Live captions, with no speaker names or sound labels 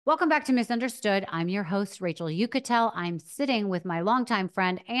Welcome back to Misunderstood. I'm your host, Rachel Yucatel. I'm sitting with my longtime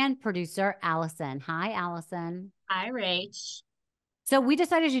friend and producer, Alison. Hi, Alison. Hi, Rach. So we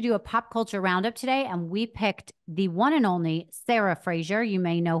decided to do a pop culture roundup today, and we picked the one and only Sarah Fraser. You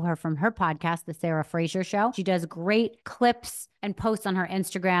may know her from her podcast, The Sarah Fraser Show. She does great clips and posts on her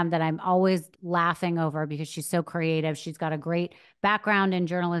Instagram that I'm always laughing over because she's so creative. She's got a great background in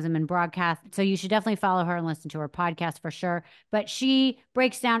journalism and broadcast. So you should definitely follow her and listen to her podcast for sure. But she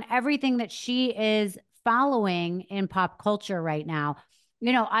breaks down everything that she is following in pop culture right now.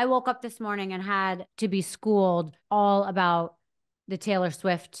 You know, I woke up this morning and had to be schooled all about the Taylor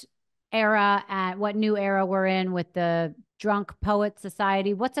Swift era and what new era we're in with the Drunk Poet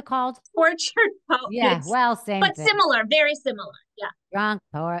Society. What's it called? Tortured Yeah, poets, well, same but thing. similar, very similar. Yeah. Drunk,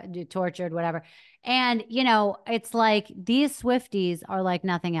 poet, tortured, whatever. And, you know, it's like these Swifties are like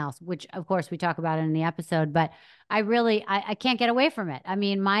nothing else, which of course we talk about it in the episode, but I can't get away from it. I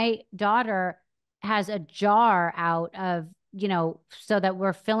mean, my daughter has a jar out of, you know, so that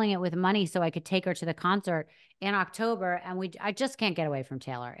we're filling it with money so I could take her to the concert in October. And I just can't get away from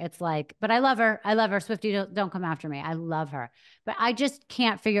Taylor. It's like, but I love her. I love her. Swifty, don't come after me. I love her. But I just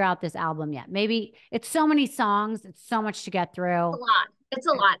can't figure out this album yet. Maybe it's so many songs. It's so much to get through. A lot. It's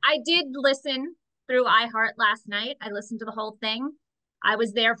a lot. I did listen through iHeart last night. I listened to the whole thing. I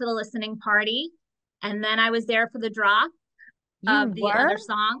was there for the listening party, and then I was there for the drop You of the were? other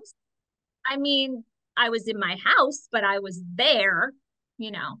songs. I mean, I was in my house, but I was there,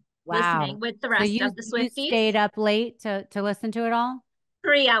 Wow. listening with the So rest you of the you stayed Swifties up late to listen to it all?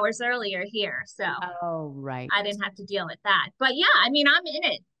 3 hours earlier here. So Oh, right. I didn't have to deal with that. But yeah, I mean, I'm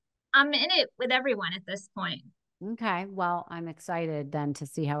in it. I'm in it with everyone at this point. Okay. Well, I'm excited then to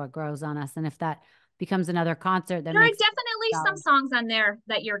see how it grows on us. And if that becomes another concert that There are makes definitely some so. songs on there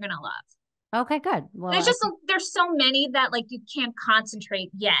that you're gonna love. Okay, good. Well, There's just there's so many that like you can't concentrate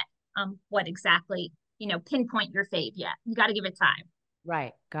yet on what exactly pinpoint your fave yet. You got to give it time.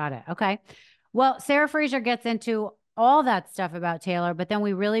 right. Got it. Okay. Well, Sarah Fraser gets into all that stuff about Taylor, but then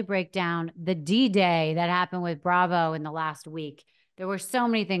we really break down the D-Day that happened with Bravo in the last week. There were so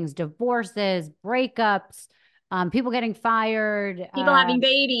many things, divorces, breakups, people getting fired. People having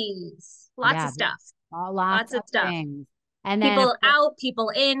babies, lots of Yeah, stuff, lots lots of of stuff. things. And then, People out, people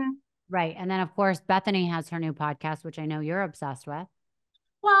in. right. And then, of course, Bethenny has her new podcast, which I know you're obsessed with.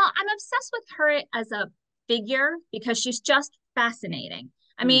 Well, I'm obsessed with her as a figure because she's just fascinating.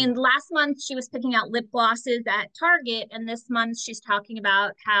 I Mm. mean, last month she was picking out lip glosses at Target, and this month she's talking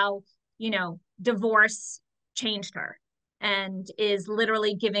about how, divorce changed her and is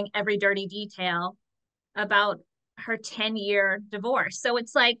literally giving every dirty detail about her 10-year divorce. So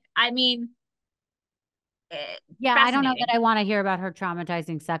it's like, I mean, Yeah, I don't know that fascinating. I want to hear about her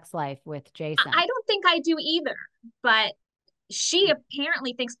traumatizing sex life with Jason. I don't think I do either, but she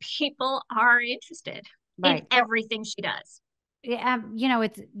apparently thinks people are interested in Right. Well, everything she does. yeah, you know,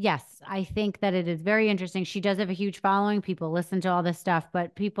 yes, I think that it is very interesting. She does have a huge following. People listen to all this stuff,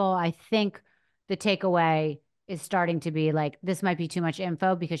 but people, I think the takeaway is starting to be like, this might be too much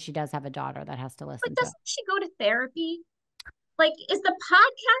info because she does have a daughter that has to But listen to it. doesn't she go to therapy? Like, is the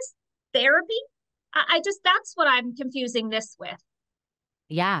podcast therapy? I just, that's what I'm confusing this with.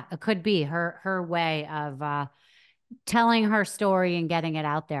 Yeah, it could be her way of telling her story and getting it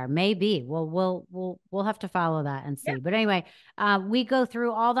out there. Maybe. Well, we'll have to follow that and Yeah. see. But anyway, we go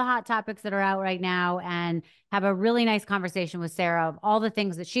through all the hot topics that are out right now and have a really nice conversation with Sarah of all the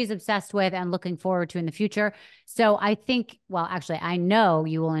things that she's obsessed with and looking forward to in the future. So I think, well, actually, I know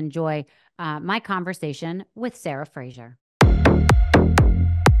you will enjoy my conversation with Sarah Fraser.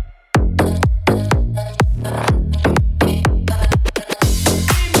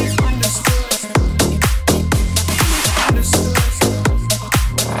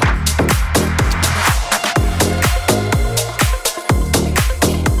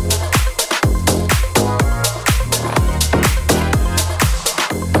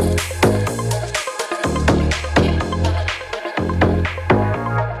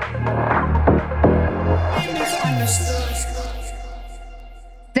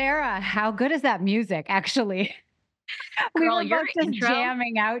 Sarah, how good is that music, actually? We Girl, were your both just intro,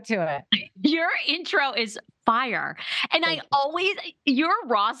 jamming out to it. your intro is fire. And Thank I you. always, your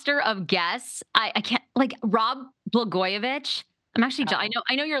roster of guests, I can't, like Rob Blagojevich. I'm actually,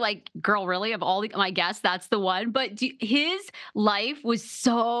 I know you're like, girl, really, of all my guests, that's the one. But his life was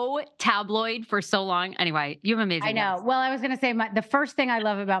so tabloid for so long. Anyway, you have amazing I know. guests. Well, I was going to say the first thing I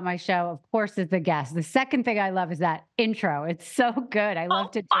love about my show, of course, is the guest. The second thing I love is that intro. It's so good. I love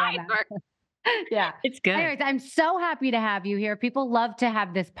Oh, to jam out. fire. Yeah. It's good. Anyways, I'm so happy to have you here. People love to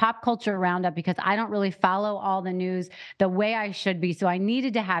have this pop culture roundup because I don't really follow all the news the way I should be. So I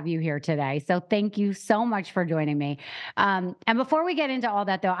needed to have you here today. So thank you so much for joining me. And before we get into all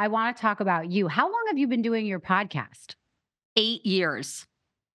that, though, I want to talk about you. How long have you been doing your podcast? 8 years.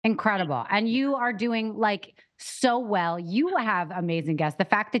 Incredible. And you are doing like so well. You have amazing guests. The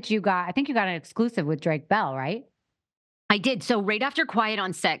fact that I think you got an exclusive with Drake Bell, right? I did. So right after Quiet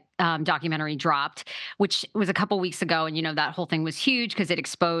on Set documentary dropped, which was a couple weeks ago, and that whole thing was huge because it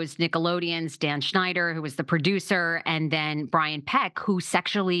exposed Nickelodeon's Dan Schneider, who was the producer, and then Brian Peck, who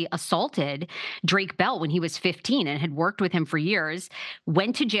sexually assaulted Drake Bell when he was 15 and had worked with him for years,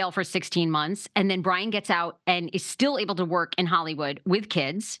 went to jail for 16 months, and then Brian gets out and is still able to work in Hollywood with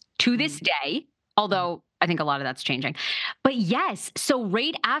kids to this day, although I think a lot of that's changing. But yes, so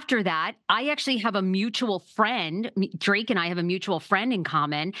right after that, I actually have a mutual friend. Drake and I have a mutual friend in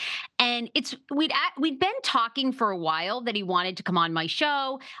common. And we'd been talking for a while that he wanted to come on my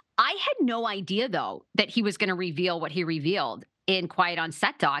show. I had no idea, though, that he was going to reveal what he revealed in Quiet on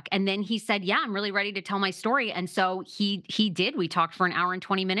Set doc. And then he said, yeah, I'm really ready to tell my story. And so he did. We talked for an hour and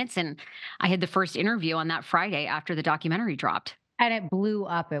 20 minutes. And I had the first interview on that Friday after the documentary dropped. And it blew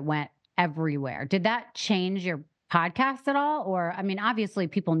up. It went everywhere. Did that change your podcast at all? Or, I mean, obviously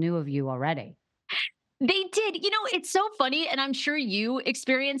people knew of you already. They did. It's so funny, and I'm sure you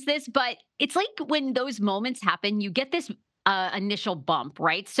experienced this, but it's like when those moments happen, you get this initial bump,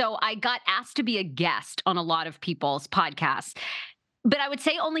 right? So I got asked to be a guest on a lot of people's podcasts, but I would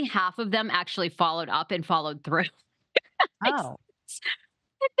say only half of them actually followed up and followed through. Oh.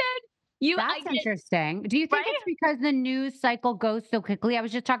 And then That's interesting. Do you think it's because the news cycle goes so quickly? I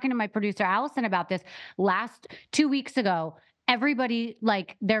was just talking to my producer, Alison, about this 2 weeks ago. Everybody,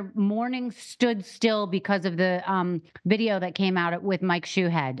 like, their morning stood still because of the video that came out with Mike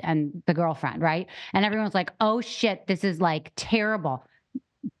Shoehead and the girlfriend, right? And everyone's like, oh shit, this is like terrible.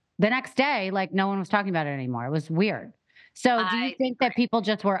 The next day, like, no one was talking about it anymore. It was weird. So do you think that people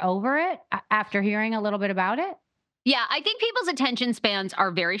just were over it after hearing a little bit about it? Yeah, I think people's attention spans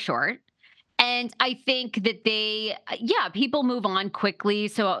are very short. And I think that people move on quickly.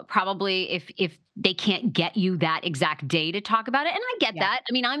 So probably if they can't get you that exact day to talk about it, and I get that.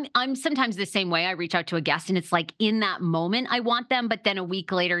 I mean, I'm sometimes the same way. I reach out to a guest, and it's like in that moment I want them, but then a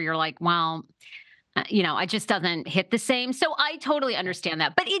week later you're like, well, it just doesn't hit the same. So I totally understand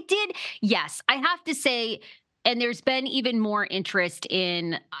that. But it did, yes, I have to say. And there's been even more interest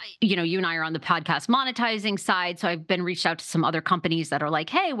in, you and I are on the podcast monetizing side. So I've been reached out to some other companies that are like,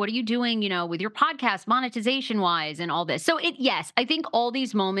 hey, what are you doing, with your podcast monetization wise and all this. So yes, I think all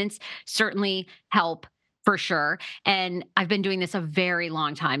these moments certainly help for sure. And I've been doing this a very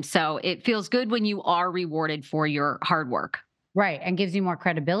long time. So it feels good when you are rewarded for your hard work. Right. And gives you more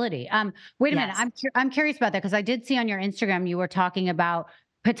credibility. Wait a minute. I'm curious about that because I did see on your Instagram, you were talking about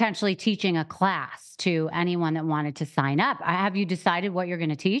potentially teaching a class to anyone that wanted to sign up. Have you decided what you're going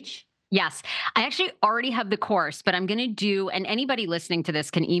to teach? Yes, I actually already have the course, but I'm going to do, and anybody listening to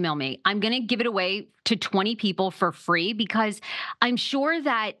this can email me. I'm going to give it away to 20 people for free because I'm sure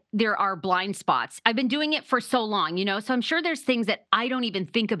that there are blind spots. I've been doing it for so long, so I'm sure there's things that I don't even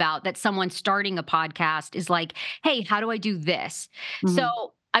think about that someone starting a podcast is like, hey, how do I do this? Mm-hmm.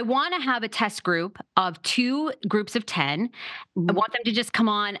 So I want to have a test group of 2 groups of 10. Mm-hmm. I want them to just come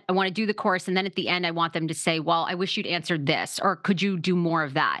on. I want to do the course. And then at the end, I want them to say, well, I wish you'd answered this, or could you do more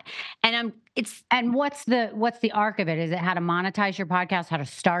of that? And what's the arc of it? Is it how to monetize your podcast, how to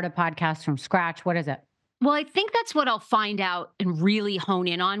start a podcast from scratch? What is it? Well, I think that's what I'll find out and really hone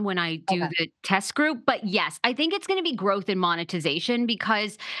in on when I do the test group. But yes, I think it's going to be growth and monetization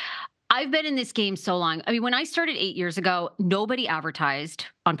because I've been in this game so long. I mean, when I started 8 years ago, nobody advertised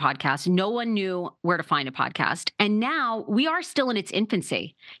on podcasts. No one knew where to find a podcast. And now we are still in its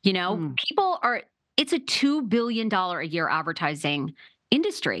infancy. It's a $2 billion a year advertising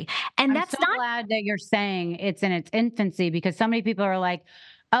industry. And I'm so glad that you're saying it's in its infancy because so many people are like,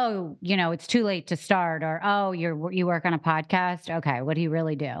 oh, it's too late to start, or, oh, you work on a podcast. Okay. What do you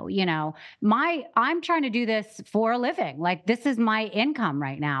really do? I'm trying to do this for a living. Like, this is my income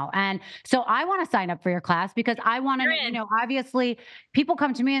right now. And so I want to sign up for your class because I want to, obviously people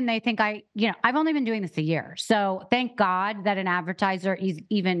come to me and they think I've only been doing this a year. So thank God that an advertiser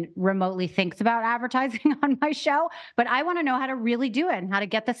even remotely thinks about advertising on my show, but I want to know how to really do it and how to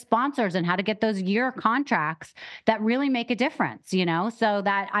get the sponsors and how to get those year contracts that really make a difference, so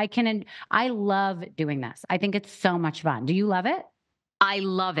that I love doing this. I think it's so much fun. Do you love it? I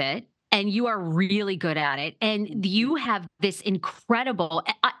love it. And you are really good at it. And you have this incredible,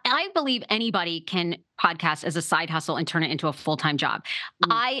 I believe anybody can podcast as a side hustle and turn it into a full-time job.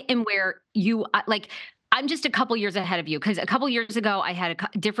 I am where you like. I'm just a couple years ahead of you because a couple years ago I had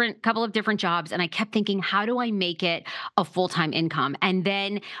a couple of different jobs, and I kept thinking, how do I make it a full-time income? And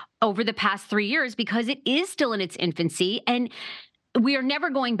then over the past 3 years, because it is still in its infancy, and we are never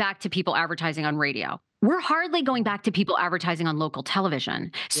going back to people advertising on radio. We're hardly going back to people advertising on local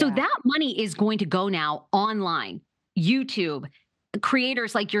television. So that money is going to go now online, YouTube,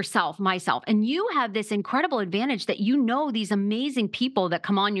 creators like yourself, myself, and you have this incredible advantage that you know these amazing people that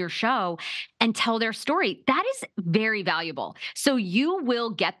come on your show and tell their story. That is very valuable. So you will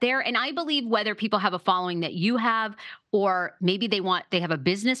get there. And I believe whether people have a following that you have, or maybe they have a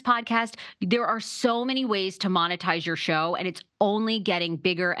business podcast, there are so many ways to monetize your show, and it's only getting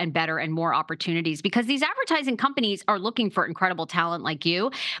bigger and better and more opportunities because these advertising companies are looking for incredible talent like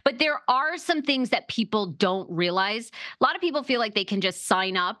you. But there are some things that people don't realize. A lot of people feel like they can just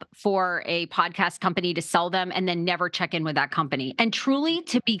sign up for a podcast company to sell them and then never check in with that company. And truly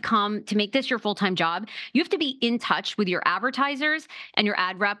to make this your full-time job, you have to be in touch with your advertisers and your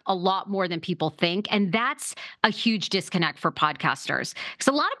ad rep a lot more than people think. And that's a huge disconnect for podcasters. Because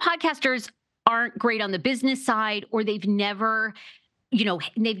a lot of podcasters aren't great on the business side, or they've never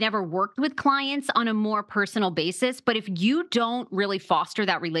worked with clients on a more personal basis. But if you don't really foster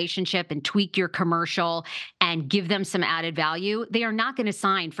that relationship and tweak your commercial and give them some added value, they are not going to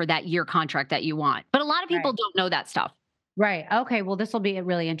sign for that year contract that you want. But a lot of people don't know that stuff. Right. Okay. Well, this will be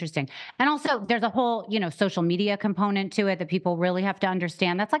really interesting. And also there's a whole, social media component to it that people really have to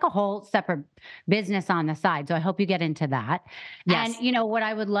understand. That's like a whole separate business on the side. So I hope you get into that. Yes. And what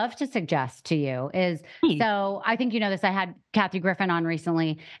I would love to suggest to you is, so I think this, I had Kathy Griffin on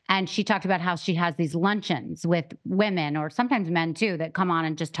recently, and she talked about how she has these luncheons with women, or sometimes men too, that come on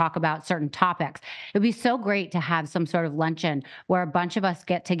and just talk about certain topics. It'd be so great to have some sort of luncheon where a bunch of us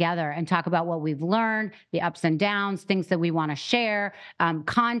get together and talk about what we've learned, the ups and downs, things that we want to share,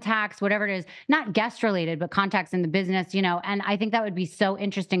 contacts, whatever it is, not guest related, but contacts in the business, and I think that would be so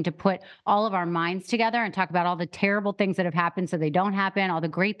interesting to put all of our minds together and talk about all the terrible things that have happened so they don't happen, all the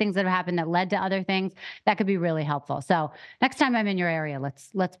great things that have happened that led to other things. That could be really helpful. So next time I'm in your area,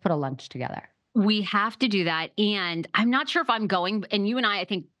 let's put a lunch together. We have to do that. And I'm not sure if I'm going, and you and I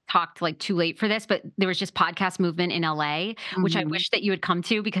think talked like too late for this, but there was just podcast movement in LA, which I wish that you would come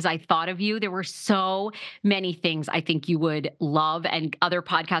to because I thought of you. There were so many things I think you would love, and other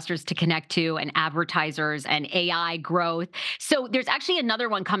podcasters to connect to, and advertisers, and AI growth. So there's actually another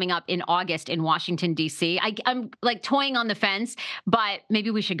one coming up in August in Washington, D.C. I'm like toying on the fence, but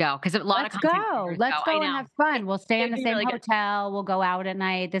maybe we should go because a lot of content. Let's go and have fun. We'll stay in the same hotel. We'll go out at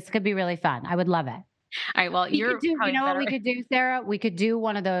night. This could be really fun. I would love it. All right. Well, what we could do, Sarah? We could do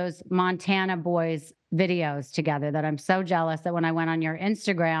one of those Montana Boyz videos together that I'm so jealous that when I went on your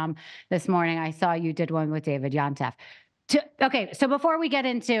Instagram this morning, I saw you did one with David Yontef. Okay. So before we get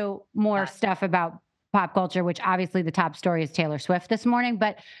into more stuff about pop culture, which obviously the top story is Taylor Swift this morning,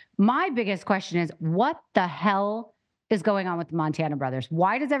 but my biggest question is, what the hell is going on with the Montana brothers?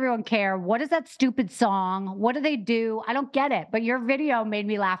 Why does everyone care? What is that stupid song? What do they do? I don't get it. But your video made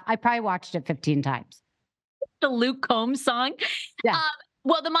me laugh. I probably watched it 15 times. The Luke Combs song. Yeah.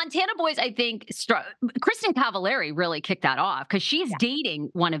 Well, the Montana Boyz, I think, Kristin Cavallari really kicked that off because she's dating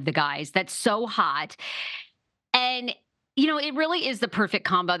one of the guys that's so hot. And it really is the perfect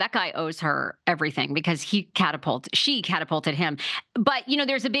combo. That guy owes her everything because she catapulted him. But,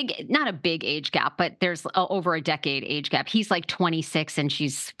 there's not a big age gap, but there's over a decade age gap. He's like 26 and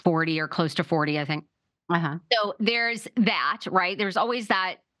she's 40 or close to 40, I think. So there's that, right? There's always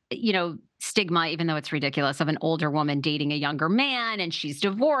that, stigma, even though it's ridiculous, of an older woman dating a younger man, and she's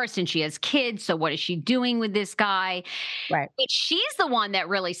divorced and she has kids. So what is she doing with this guy? Right. But she's the one that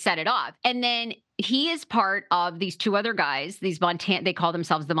really set it off. And then he is part of these two other guys, they call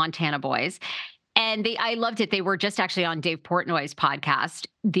themselves the Montana Boyz. And I loved it. They were just actually on Dave Portnoy's podcast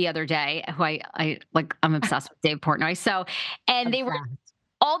the other day, who I'm obsessed with Dave Portnoy. So, and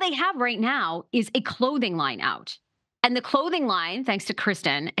all they have right now is a clothing line out. And the clothing line, thanks to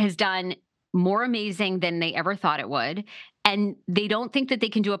Kristin, has done more amazing than they ever thought it would. And they don't think that they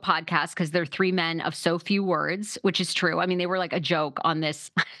can do a podcast because they're three men of so few words, which is true. I mean, they were like a joke on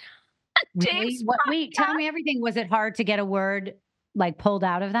this. Wait, tell me everything. Was it hard to get a word pulled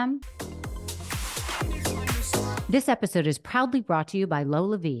out of them? This episode is proudly brought to you by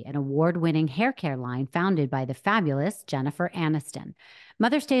LOLAVIE, an award-winning hair care line founded by the fabulous Jennifer Aniston.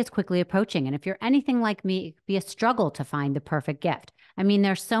 Mother's Day is quickly approaching, and if you're anything like me, it could be a struggle to find the perfect gift. I mean,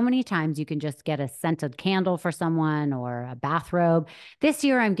 there's so many times you can just get a scented candle for someone or a bathrobe. This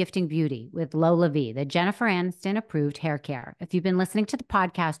year, I'm gifting beauty with LOLAVIE, the Jennifer Aniston approved hair care. If you've been listening to the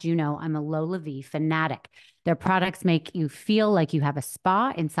podcast, you know I'm a LOLAVIE fanatic. Their products make you feel like you have a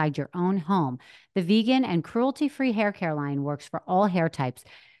spa inside your own home. The vegan and cruelty-free hair care line works for all hair types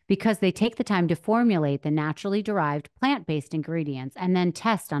because they take the time to formulate the naturally derived plant-based ingredients and then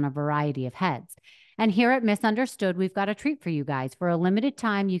test on a variety of heads. And here at Misunderstood, we've got a treat for you guys. For a limited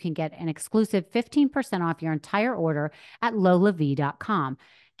time, you can get an exclusive 15% off your entire order at lolavie.com.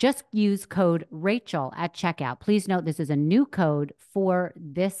 Just use code Rachel at checkout. Please note this is a new code for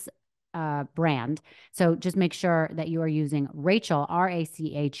this brand. So just make sure that you are using Rachel,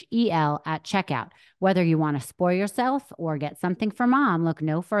 Rachel at checkout. Whether you want to spoil yourself or get something for mom, look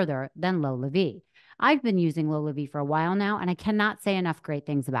no further than LOLAVIE. I've been using LOLAVIE for a while now, and I cannot say enough great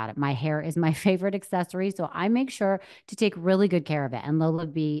things about it. My hair is my favorite accessory, so I make sure to take really good care of it, and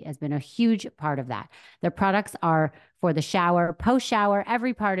LOLAVIE has been a huge part of that. Their products are for the shower, post-shower,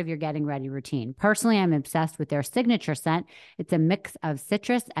 every part of your getting ready routine. Personally, I'm obsessed with their signature scent. It's a mix of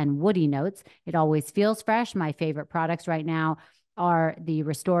citrus and woody notes. It always feels fresh. My favorite products right now are the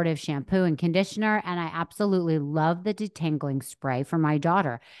restorative shampoo and conditioner, and I absolutely love the detangling spray for my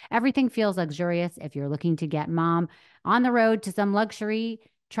daughter. Everything feels luxurious. If you're looking to get mom on the road to some luxury,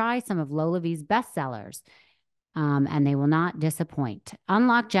 try some of LOLAVIE's bestsellers. And they will not disappoint.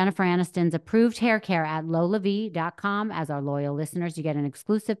 Unlock Jennifer Aniston's approved hair care at lolavie.com. As our loyal listeners, you get an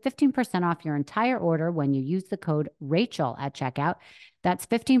exclusive 15% off your entire order when you use the code Rachel at checkout. That's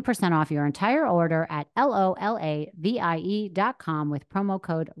 15% off your entire order at lolavie.com with promo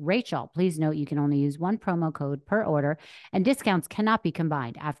code Rachel. Please note you can only use one promo code per order, and discounts cannot be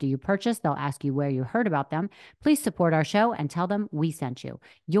combined. After you purchase, they'll ask you where you heard about them. Please support our show and tell them we sent you.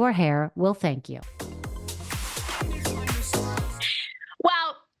 Your hair will thank you.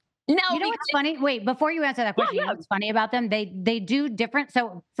 Well, no, you know what's funny? Wait, before you answer that question, you know what's funny about them? They do different.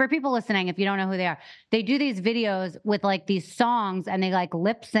 So for people listening, if you don't know who they are, they do these videos with like these songs and they like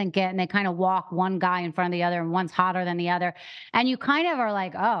lip sync it and they kind of walk one guy in front of the other and one's hotter than the other. And you kind of are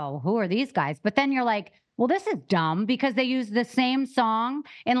like, oh, who are these guys? But then you're like, well, this is dumb because they use the same song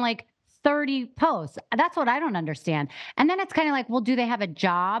in like 30 posts. That's what I don't understand. And then it's kind of like, well, do they have a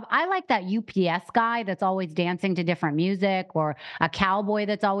job? I like that UPS guy that's always dancing to different music, or a cowboy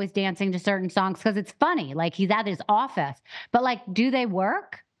that's always dancing to certain songs because it's funny. Like he's at his office. But like, do they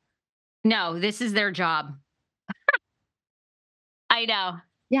work? No, this is their job. I know.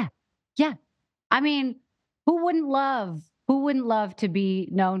 Yeah. Yeah. I mean, who wouldn't love to be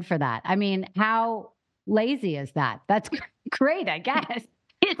known for that? I mean, how lazy is that? That's great, I guess.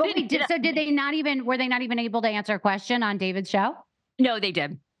 But wait, did they not even, were they not even able to answer a question on David's show? No, they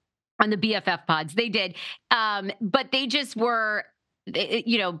did. On the BFF pods, they did. But they just were,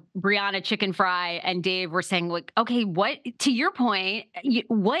 Brianna Chicken Fry and Dave were saying, like, okay, what, to your point,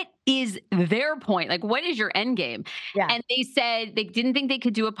 what is their point? Like, what is your end game? Yeah. And they said they didn't think they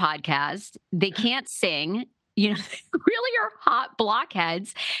could do a podcast. They can't sing, they really are hot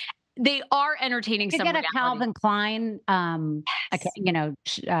blockheads. They are entertaining. Some get a Calvin Klein,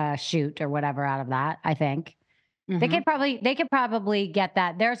 shoot or whatever out of that. I think they could probably get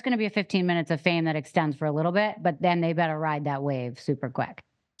that. There's going to be a 15 minutes of fame that extends for a little bit, but then they better ride that wave super quick.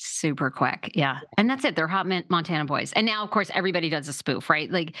 Super quick. Yeah. And that's it. They're hot Montana Boyz. And now, of course, everybody does a spoof, right?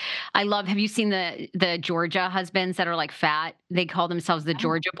 Like, have you seen the Georgia husbands that are like fat? They call themselves the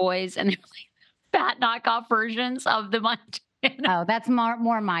Georgia Boys, and they're like fat knockoff versions of the Montana. Oh, that's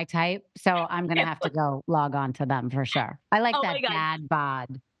more my type. So I'm going to have to go log on to them for sure. I like that dad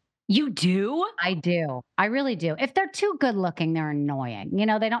bod. You do? I do. I really do. If they're too good looking, they're annoying.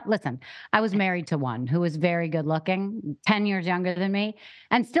 They don't listen. I was married to one who was very good looking, 10 years younger than me.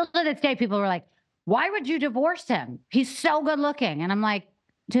 And still to this day, people were like, why would you divorce him? He's so good looking. And I'm like,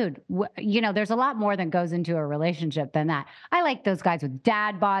 dude, there's a lot more that goes into a relationship than that. I like those guys with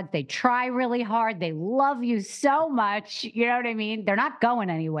dad bods. They try really hard. They love you so much. You know what I mean? They're not going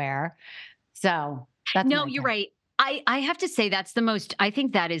anywhere. So that's you're right. I have to say I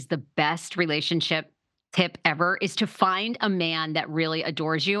think that is the best relationship tip ever, is to find a man that really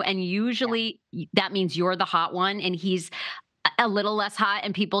adores you. And usually that means you're the hot one and he's a little less hot.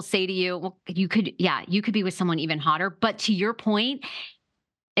 And people say to you, well, you could be with someone even hotter. But to your point,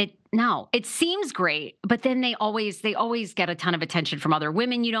 it seems great, but then they always get a ton of attention from other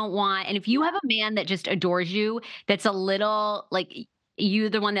women you don't want. And if you have a man that just adores you, that's a little like you,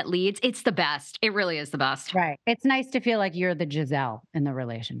 the one that leads, it's the best. It really is the best. Right. It's nice to feel like you're the Giselle in the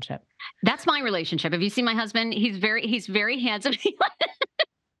relationship. That's my relationship. Have you seen my husband? He's very handsome.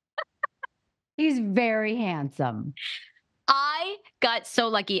 He's very handsome. I got so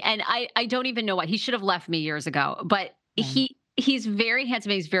lucky, and I don't even know why. He should have left me years ago, but he's very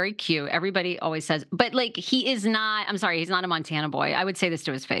handsome. He's very cute. Everybody always says, but like he is not. I'm sorry, he's not a Montana boy. I would say this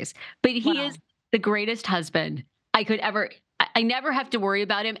to his face, but he is the greatest husband I could ever. I never have to worry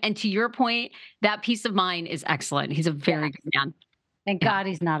about him. And to your point, that peace of mind is excellent. He's a very good man. Thank God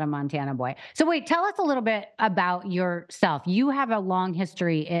he's not a Montana boy. So wait, tell us a little bit about yourself. You have a long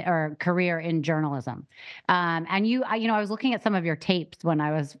history or career in journalism. And I was looking at some of your tapes when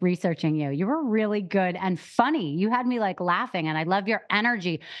I was researching you. You were really good and funny. You had me like laughing, and I love your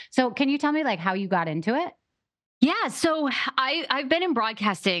energy. So can you tell me like how you got into it? Yeah. So I've been in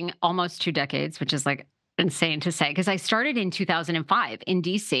broadcasting almost 2 decades, which is like insane to say, because I started in 2005 in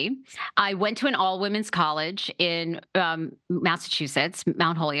DC. I went to an all-women's college in Massachusetts,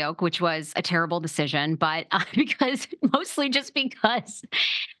 Mount Holyoke, which was a terrible decision, but mostly just because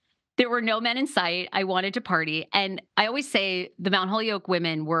there were no men in sight. I wanted to party. And I always say the Mount Holyoke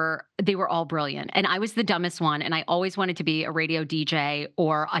women were all brilliant. And I was the dumbest one. And I always wanted to be a radio DJ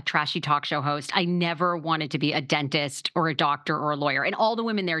or a trashy talk show host. I never wanted to be a dentist or a doctor or a lawyer. And all the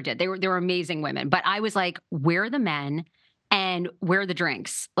women there did. They were amazing women. But I was like, where are the men and where are the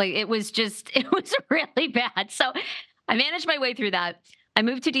drinks? Like it was really bad. So I managed my way through that. I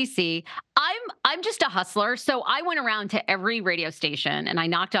moved to DC. I'm just a hustler. So I went around to every radio station and I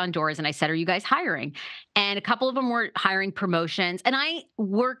knocked on doors and I said, are you guys hiring? And a couple of them were hiring promotions, and I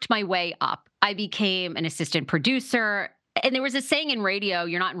worked my way up. I became an assistant producer. And there was a saying in radio,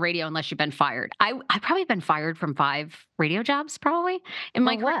 you're not in radio unless you've been fired. I probably been fired from 5 radio jobs probably in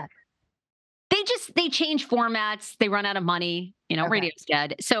my career. They change formats. They run out of money. Radio's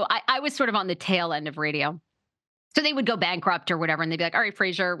dead. So I was sort of on the tail end of radio. So they would go bankrupt or whatever, and they'd be like, all right,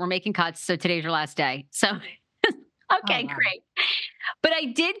 Fraser, we're making cuts, so today's your last day. So, okay, great. But I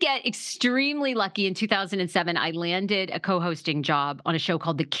did get extremely lucky in 2007. I landed a co-hosting job on a show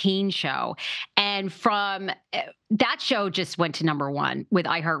called The Kane Show. And from that show just went to #1 with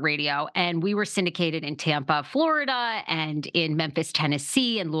iHeartRadio. And we were syndicated in Tampa, Florida, and in Memphis,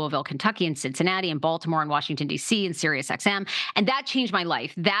 Tennessee, and Louisville, Kentucky, and Cincinnati, and Baltimore, and Washington, D.C., and Sirius XM. And that changed my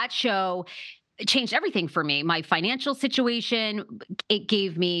life. That show changed everything for me. My financial situation, it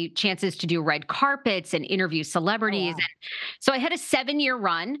gave me chances to do red carpets and interview celebrities. And so I had a 7-year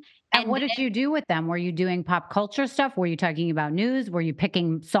run. And what did you do with them? Were you doing pop culture stuff? Were you talking about news? Were you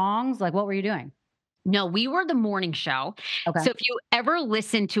picking songs? Like what were you doing? No, we were the morning show. Okay. So if you ever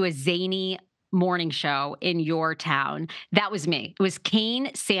listen to a zany morning show in your town, that was me. It was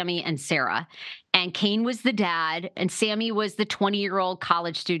Kane, Sammy, and Sarah. And Kane was the dad, and Sammy was the 20-year-old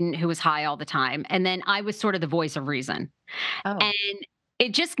college student who was high all the time. And then I was sort of the voice of reason. Oh. And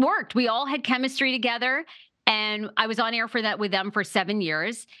it just worked. We all had chemistry together, and I was on air with them for 7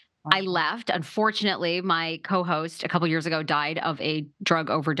 years. Wow. I left. Unfortunately, my co-host a couple years ago died of a drug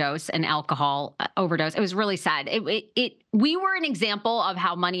overdose and alcohol overdose. It was really sad. We were an example of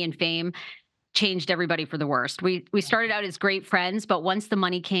how money and fame changed everybody for the worst. We started out as great friends, but once the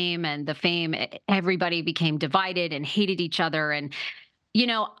money came and the fame, everybody became divided and hated each other. And,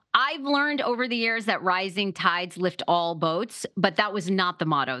 I've learned over the years that rising tides lift all boats, but that was not the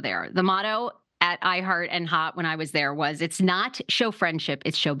motto there. The motto at iHeart and Hot when I was there was, it's not show friendship,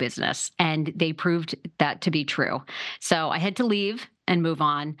 it's show business. And they proved that to be true. So I had to leave and move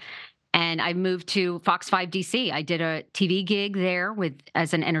on. And I moved to Fox 5 DC. I did a TV gig there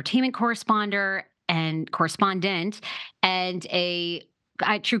as an entertainment correspondent and a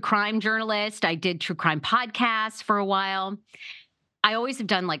true crime journalist. I did true crime podcasts for a while. I always have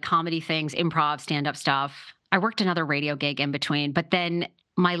done like comedy things, improv, stand-up stuff. I worked another radio gig in between, but then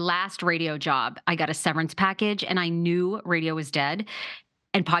my last radio job, I got a severance package and I knew radio was dead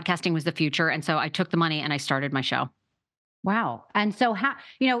and podcasting was the future. And so I took the money and I started my show. Wow. And so how,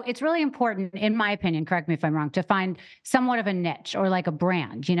 it's really important, in my opinion, correct me if I'm wrong, to find somewhat of a niche or like a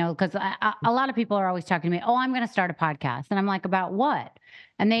brand, because a lot of people are always talking to me, oh, I'm going to start a podcast. And I'm like, about what?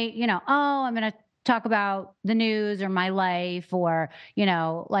 And they, oh, I'm going to talk about the news or my life, or,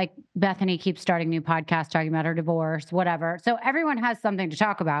 like Bethenny keeps starting new podcasts talking about her divorce, whatever. So everyone has something to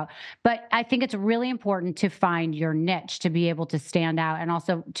talk about, but I think it's really important to find your niche to be able to stand out and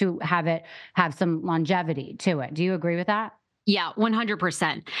also to have some longevity to it. Do you agree with that? Yeah,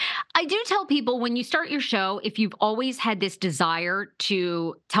 100%. I do tell people when you start your show, if you've always had this desire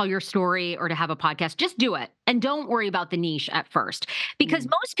to tell your story or to have a podcast, just do it. And don't worry about the niche at first, because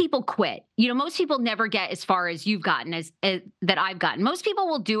most people quit. Most people never get as far as you've gotten, as that I've gotten. Most people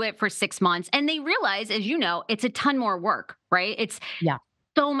will do it for 6 months and they realize, as you know, it's a ton more work, right? It's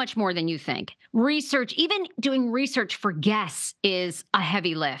so much more than you think. Research, even doing research for guests is a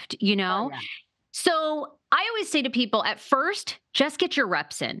heavy lift, Oh, yeah. So I always say to people at first, just get your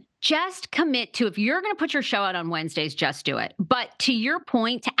reps in. Just commit to, if you're going to put your show out on Wednesdays, just do it. But to your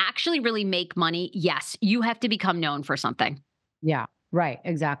point, to actually really make money, yes, you have to become known for something. Yeah, right.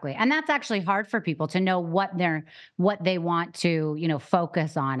 Exactly. And that's actually hard for people to know what they want to,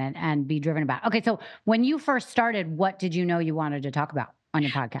 focus on and be driven about. Okay. So when you first started, what did you know you wanted to talk about on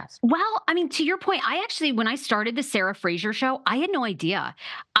your podcast? Well, I mean, to your point, when I started the Sarah Fraser Show, I had no idea.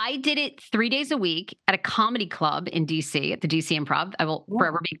 I did it 3 days a week at a comedy club in DC, at the DC Improv. I will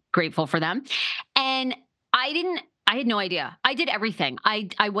forever be grateful for them. And I had no idea. I did everything. I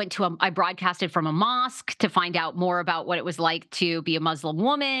I broadcasted from a mosque to find out more about what it was like to be a Muslim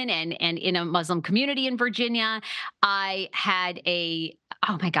woman and in a Muslim community in Virginia. I had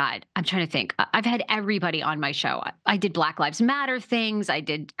oh my God, I'm trying to think. I've had everybody on my show. I did Black Lives Matter things. I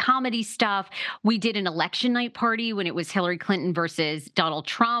did comedy stuff. We did an election night party when it was Hillary Clinton versus Donald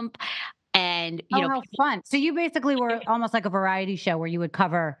Trump. And, how fun. So you basically were almost like a variety show where you would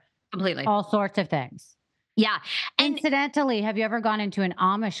cover completely all sorts of things. Yeah. And incidentally, have you ever gone into an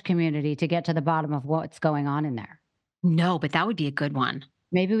Amish community to get to the bottom of what's going on in there? No, but that would be a good one.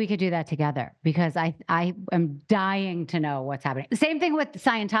 Maybe we could do that together because I am dying to know what's happening. Same thing with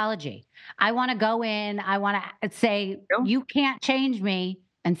Scientology. I want to go in. I want to say, you can't change me,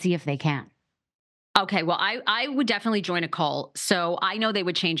 and see if they can. Okay, well, I would definitely join a cult, so I know they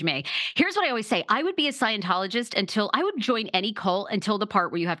would change me. Here's what I always say. I would be a Scientologist I would join any cult until the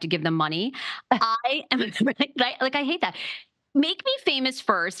part where you have to give them money. I am, I hate that. Make me famous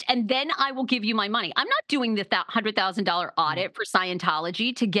first, and then I will give you my money. I'm not doing the $100,000 audit for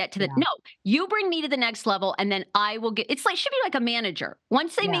Scientology to get to the, no, you bring me to the next level, and then I will should be like a manager.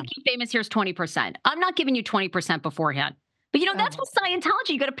 Once they make you famous, here's 20%. I'm not giving you 20% beforehand. But that's what Scientology,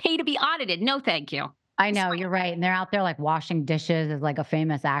 you got to pay to be audited. No, thank you. I know, you're right. And they're out there like washing dishes as like a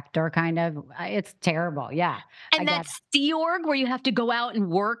famous actor kind of. It's terrible. Yeah. And that Sea Org where you have to go out and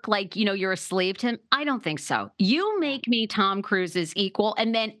work like, you're a slave to him. I don't think so. You make me Tom Cruise's equal,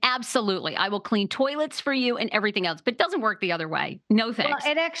 and then absolutely, I will clean toilets for you and everything else. But it doesn't work the other way. No thanks.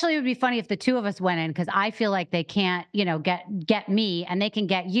 Well, it actually would be funny if the two of us went in, because I feel like they can't, get me and they can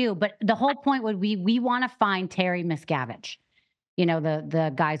get you. But the whole point would be, we want to find Terry Miscavige.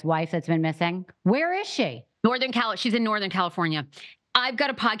 The guy's wife that's been missing. Where is she? She's in Northern California. I've got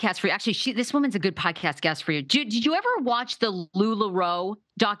a podcast for you. Actually, this woman's a good podcast guest for you. Did you ever watch the LuLaRoe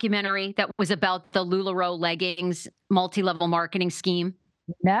documentary that was about the LuLaRoe leggings multi-level marketing scheme?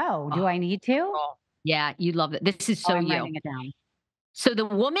 No. Do I need to? Yeah, you'd love it. This is so I'm writing it down. So the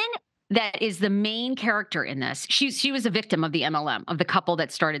woman that is the main character in this, she was a victim of the MLM, of the couple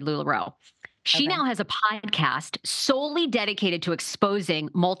that started LuLaRoe. She now has a podcast solely dedicated to exposing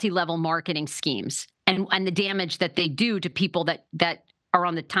multi-level marketing schemes and the damage that they do to people that are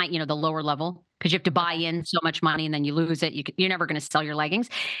on the the lower level, because you have to buy in so much money and then you lose it. You're never going to sell your leggings.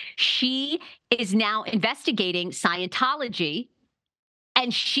 She is now investigating Scientology,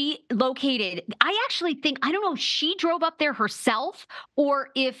 and she located, I don't know if she drove up there herself or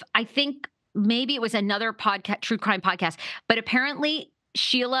if maybe it was another podcast, true crime podcast, but apparently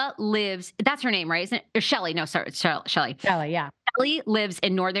Sheila lives, that's her name, right? Isn't it? Or Shelly. No, sorry, it's Shelly. Shelly, yeah. Shelly lives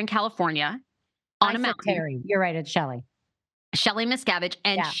in Northern California on a mountain. Terry. You're right, it's Shelly. Shelly Miscavige.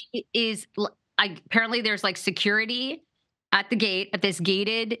 And she is, apparently there's like security at the gate, at this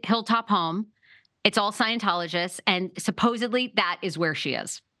gated hilltop home. It's all Scientologists. And supposedly that is where she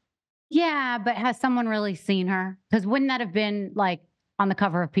is. Yeah, but has someone really seen her? Because wouldn't that have been like on the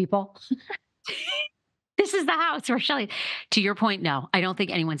cover of People? This is the house where Shelly, to your point, no, I don't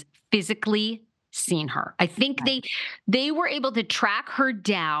think anyone's physically seen her. I think they were able to track her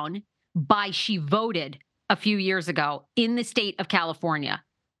down she voted a few years ago in the state of California.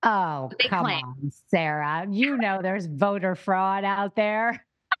 Oh, come on, Sarah. There's voter fraud out there.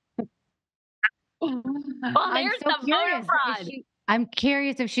 Well, there's the voter fraud. I'm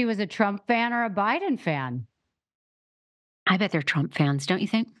curious if she was a Trump fan or a Biden fan. I bet they're Trump fans, don't you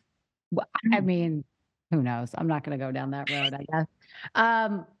think? Well, I mean, who knows? I'm not going to go down that road, I guess.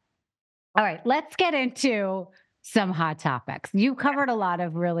 All right, let's get into some hot topics. You covered a lot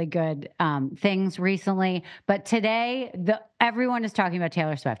of really good things recently, but today everyone is talking about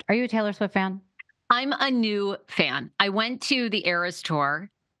Taylor Swift. Are you a Taylor Swift fan? I'm a new fan. I went to the Eras tour.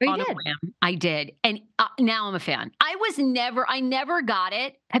 Oh, you did? I did. And now I'm a fan. I never got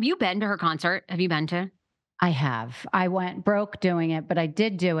it. Have you been to her concert? Have you been to? I have. I went broke doing it, but I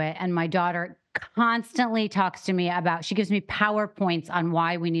did do it. And my daughter constantly talks to me she gives me PowerPoints on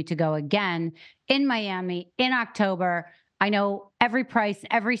why we need to go again in Miami in October. I know every price,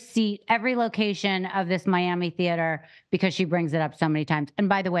 every seat, every location of this Miami theater because she brings it up so many times. And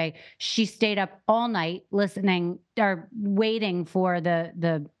by the way, she stayed up all night listening or waiting for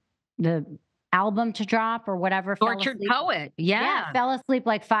the album to drop or whatever. Tortured poet. Yeah. Fell asleep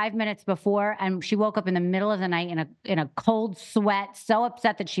like 5 minutes before, and she woke up in the middle of the night in a cold sweat, so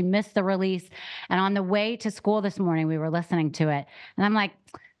upset that she missed the release. And on the way to school this morning, we were listening to it, and I'm like,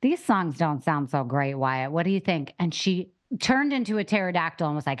 these songs don't sound so great, Wyatt. What do you think? And she turned into a pterodactyl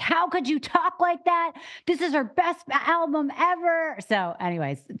and was like, how could you talk like that? This is her best album ever. So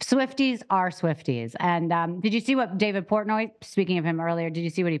anyways, Swifties are Swifties. And did you see what David Portnoy, speaking of him earlier, did you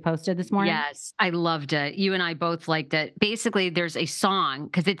see what he posted this morning? Yes, I loved it. You and I both liked it. Basically, there's a song,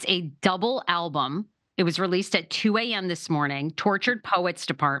 because it's a double album. It was released at 2 a.m. this morning, Tortured Poets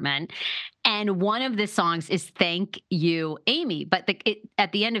Department. And one of the songs is Thank You, Amy. But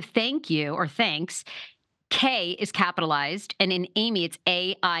at the end of thank you or thanks, K is capitalized, and in Amy, it's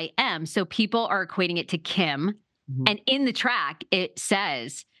AIM. So people are equating it to Kim. Mm-hmm. And in the track, it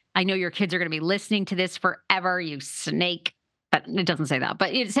says, I know your kids are going to be listening to this forever, you snake. But it doesn't say that.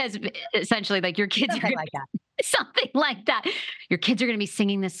 But it says essentially like your kids are like that. Something like that. Your kids are going to be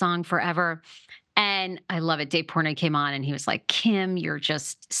singing this song forever. And I love it. Dave Portnoy came on and he was like, Kim, you're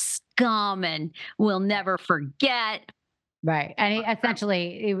just scum and we'll never forget. Right. And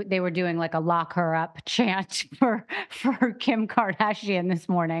they were doing like a lock her up chant for Kim Kardashian this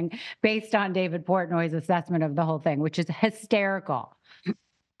morning based on David Portnoy's assessment of the whole thing, which is hysterical.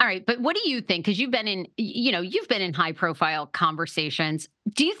 All right. But what do you think? Because you've been in high profile conversations.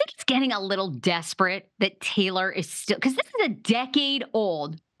 Do you think it's getting a little desperate that Taylor is still, because this is a decade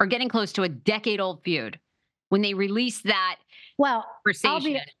old or getting close to a decade old feud when they released that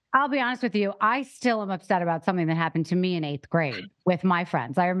conversation? I'll be honest with you. I still am upset about something that happened to me in 8th grade with my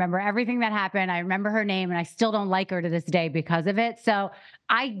friends. I remember everything that happened. I remember her name and I still don't like her to this day because of it. So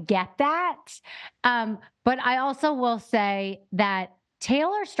I get that. But I also will say that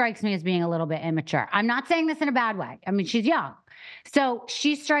Taylor strikes me as being a little bit immature. I'm not saying this in a bad way. I mean, she's young. So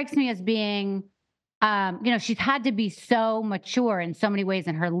she strikes me as being, she's had to be so mature in so many ways,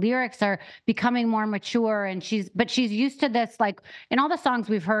 and her lyrics are becoming more mature. And she's used to this, like in all the songs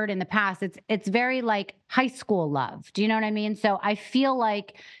we've heard in the past, it's very like high school love. Do you know what I mean? So I feel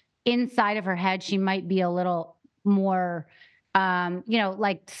like inside of her head, she might be a little more,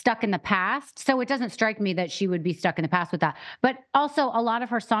 like stuck in the past. So it doesn't strike me that she would be stuck in the past with that. But also a lot of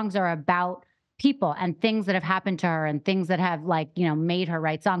her songs are about people and things that have happened to her and things that have made her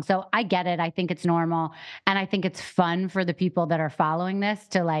write songs. So I get it. I think it's normal. And I think it's fun for the people that are following this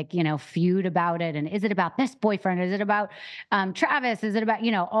to feud about it. And is it about this boyfriend? Is it about Travis? Is it about,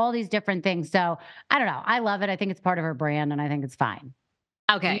 all these different things? So I don't know. I love it. I think it's part of her brand and I think it's fine.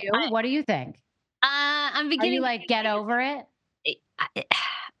 Okay. What do you think? I'm beginning. Are you get over it?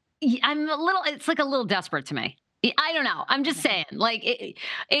 It's like a little desperate to me. I don't know. I'm just saying, like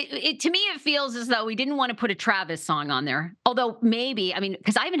it to me, it feels as though we didn't want to put a Travis song on there. Although maybe,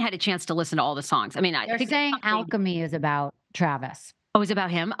 because I haven't had a chance to listen to all the songs. They're saying Alchemy is about Travis. Oh, it's about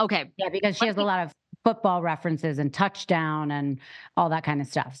him? Okay. Yeah, because she has a lot of football references and touchdown and all that kind of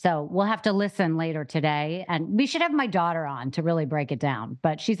stuff. So we'll have to listen later today. And we should have my daughter on to really break it down,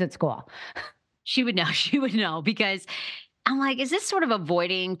 but she's at school. She would know. She would know because I'm like, is this sort of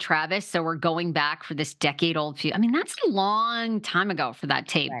avoiding Travis? So we're going back for this decade-old feud. That's a long time ago for that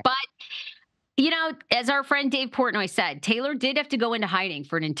tape. Right. But, as our friend Dave Portnoy said, Taylor did have to go into hiding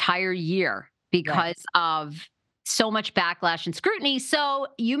for an entire year because of so much backlash and scrutiny. So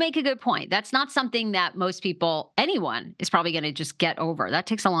you make a good point. That's not something that most people, anyone, is probably going to just get over. That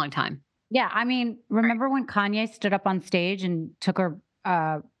takes a long time. Yeah. Remember when Kanye stood up on stage and took her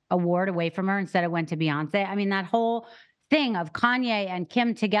award away from her and said it went to Beyonce? That whole thing of Kanye and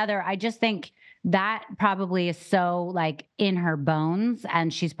Kim together, I just think that probably is so in her bones,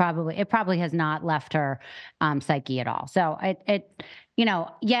 and it probably has not left her psyche at all. So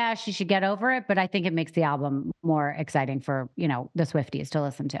she should get over it, but I think it makes the album more exciting for the Swifties to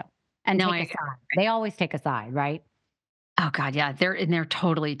listen to and take a side. They always take a side, right? Oh God, yeah, they're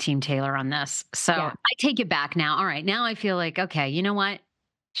totally Team Taylor on this. So I take it back now. All right, now I feel like okay, you know what?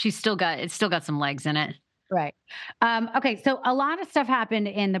 It's still got some legs in it. Right. Okay. So a lot of stuff happened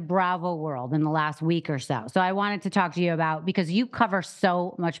in the Bravo world in the last week or so. So I wanted to talk to you about, because you cover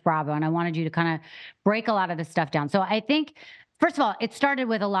so much Bravo, and I wanted you to kind of break a lot of this stuff down. So I think, first of all, it started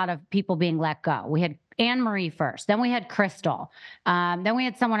with a lot of people being let go. We had Anne-Marie first, then we had Crystal, then we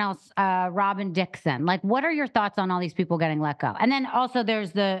had someone else, Robin Dixon. What are your thoughts on all these people getting let go? And then also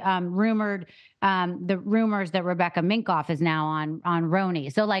there's the rumors that Rebecca Minkoff is now on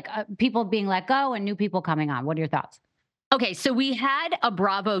Roni. So people being let go and new people coming on. What are your thoughts? Okay, so we had a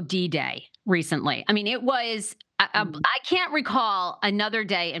Bravo D-Day recently. I mean, it was, I can't recall another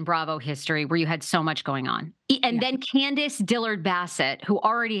day in Bravo history where you had so much going on. And then Candace Dillard Bassett, who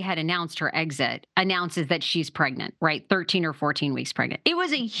already had announced her exit, announces that she's pregnant, right? 13 or 14 weeks pregnant. It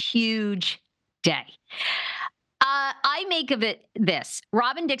was a huge day. I make of it this.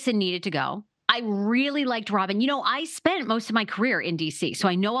 Robin Dixon needed to go. I really liked Robin. You know, I spent most of my career in DC, so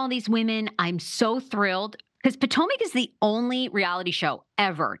I know all these women. I'm so thrilled because Potomac is the only reality show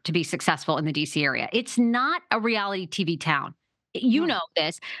ever to be successful in the DC area. It's not a reality TV town. You know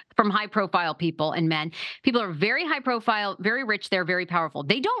this from high profile people and men. People are very high profile, very rich. They're very powerful.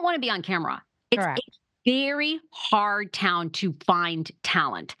 They don't want to be on camera. It's a very hard town to find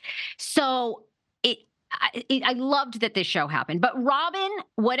talent. So I loved that this show happened. But Robin,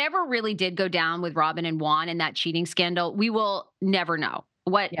 whatever really did go down with Robin and Juan and that cheating scandal, we will never know.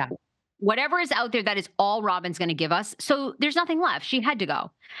 Whatever is out there, that is all Robin's going to give us. So there's nothing left. She had to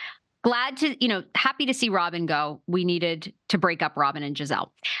go. Glad to, happy to see Robin go. We needed to break up Robin and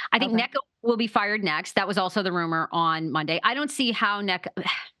Giselle. I think Nneka will be fired next. That was also the rumor on Monday. I don't see how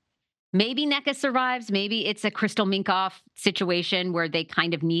maybe Nneka survives. Maybe it's a Crystal Minkoff situation where they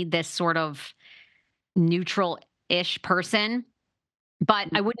kind of need this sort of neutral-ish person, but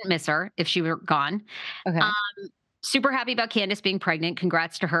I wouldn't miss her if she were gone. Okay. Super happy about Candace being pregnant.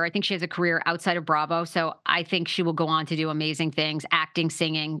 Congrats to her. I think she has a career outside of Bravo, so I think she will go on to do amazing things, acting,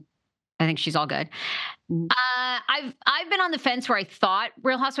 singing. I think she's all good. I've been on the fence where I thought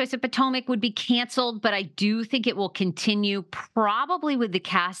Real Housewives of Potomac would be canceled, but I do think it will continue, probably with the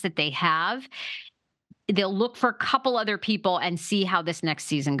cast that they have. They'll look for a couple other people and see how this next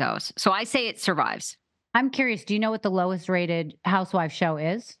season goes. So I say it survives. I'm curious, do you know what the lowest rated Housewives show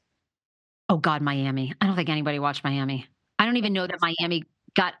is? Oh God, Miami. I don't think anybody watched Miami. I don't even know that Miami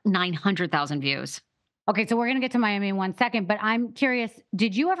got 900,000 views. Okay, so we're going to get to Miami in 1 second, but I'm curious,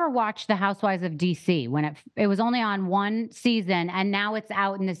 did you ever watch The Housewives of DC when it was only on one season and now it's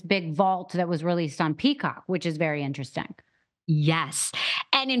out in this big vault that was released on Peacock, which is very interesting. Yes.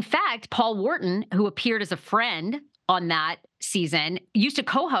 And in fact, Paul Wharton, who appeared as a friend on that season, used to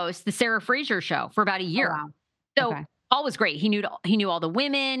co-host the Sarah Fraser Show for about a year. Oh, wow. So Paul was great. He knew all the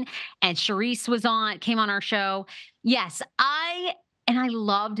women, and Charisse came on our show. Yes, I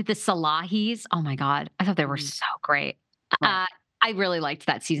loved the Salahis. Oh my God. I thought they were so great. Right. I really liked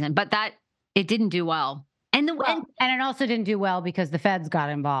that season, but it didn't do well. And it also didn't do well because the feds got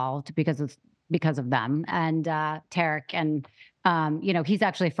involved because of them and Tarek and he's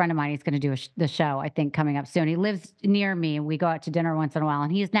actually a friend of mine. He's going to do the show, I think, coming up soon. He lives near me. We go out to dinner once in a while,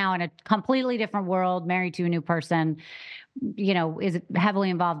 and he's now in a completely different world, married to a new person, is heavily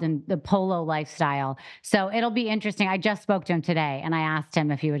involved in the polo lifestyle. So it'll be interesting. I just spoke to him today, and I asked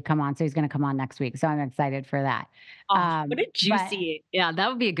him if he would come on. So he's going to come on next week. So I'm excited for that. What a juicy. Yeah, that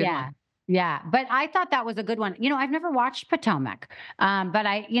would be a good one. Yeah, but I thought that was a good one. I've never watched Potomac, but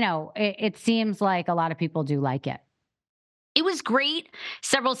it seems like a lot of people do like it. It was great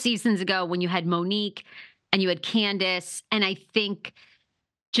several seasons ago when you had Monique and you had Candace, and I think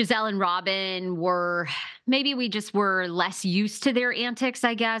Giselle and Robin we just were less used to their antics,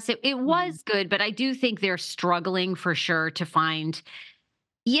 I guess. It was good, but I do think they're struggling for sure to find,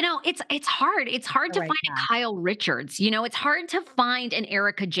 it's hard. It's hard to find a Kyle Richards, it's hard to find an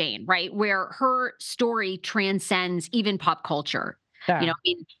Erica Jane, right? Where her story transcends even pop culture. Sure.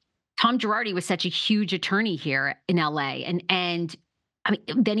 Tom Girardi was such a huge attorney here in LA. And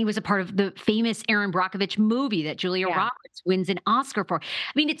then he was a part of the famous Erin Brockovich movie that Julia Roberts wins an Oscar for.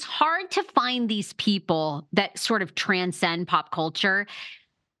 It's hard to find these people that sort of transcend pop culture,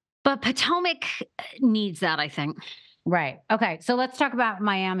 but Potomac needs that, I think. Right. Okay. So let's talk about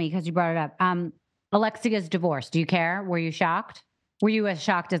Miami because you brought it up. Alexia's divorce. Do you care? Were you shocked? Were you as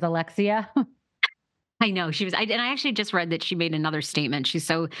shocked as Alexia? I know she was. And I actually just read that she made another statement. She's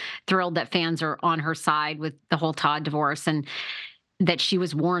so thrilled that fans are on her side with the whole Todd divorce and that she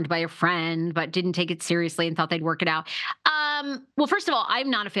was warned by a friend, but didn't take it seriously and thought they'd work it out. Well, first of all, I'm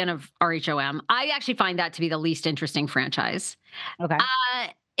not a fan of RHOM. I actually find that to be the least interesting franchise. Okay.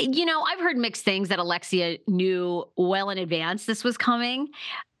 I've heard mixed things that Alexia knew well in advance this was coming,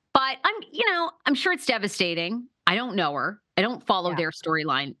 but I'm sure it's devastating. I don't know her. I don't follow their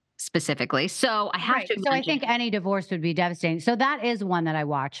storyline specifically. So I have to imagine. So I think any divorce would be devastating. So that is one that I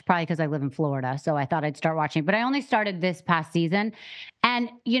watched, probably because I live in Florida. So I thought I'd start watching, but I only started this past season.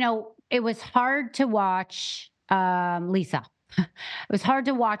 And, it was hard to watch Lisa. It was hard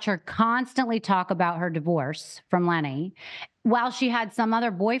to watch her constantly talk about her divorce from Lenny while she had some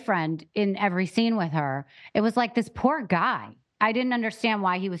other boyfriend in every scene with her. It was like this poor guy. I didn't understand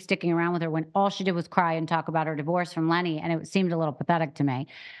why he was sticking around with her when all she did was cry and talk about her divorce from Lenny, and it seemed a little pathetic to me.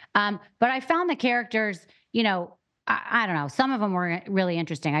 But I found the characters, I don't know. Some of them were really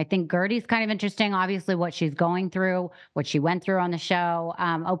interesting. I think Gertie's kind of interesting. Obviously, what she's going through, what she went through on the show,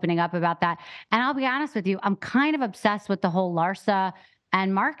 opening up about that. And I'll be honest with you, I'm kind of obsessed with the whole Larsa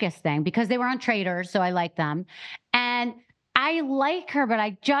and Marcus thing because they were on Traitors, so I like them. And I like her, but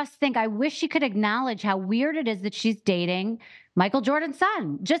I just think I wish she could acknowledge how weird it is that she's dating Michael Jordan's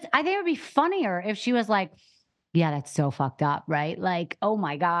son. I think it would be funnier if she was like, yeah, that's so fucked up, right? Like, oh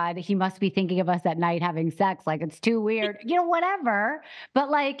my God, he must be thinking of us at night having sex. Like, it's too weird, whatever. But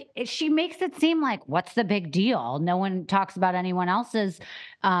like, she makes it seem like, what's the big deal? No one talks about anyone else's,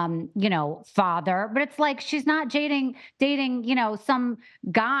 father. But it's like, she's not dating, some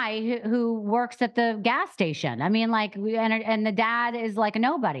guy who works at the gas station. I mean, like, and the dad is like a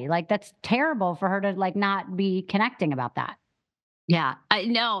nobody. Like, that's terrible for her to like not be connecting about that. Yeah, I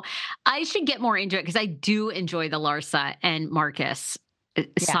know. I should get more into it because I do enjoy the Larsa and Marcus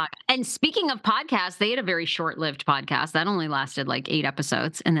saga. And speaking of podcasts, they had a very short-lived podcast that only lasted like 8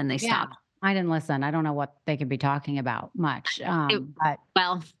 episodes, and then they stopped. I didn't listen. I don't know what they could be talking about much. But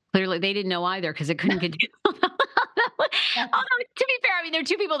well, clearly they didn't know either because it couldn't continue. To be fair, I mean, there are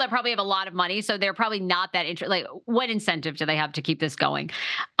 2 people that probably have a lot of money, so they're probably not that interested. Like, what incentive do they have to keep this going?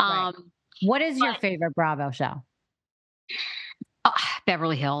 Right. What is your favorite Bravo show? Oh,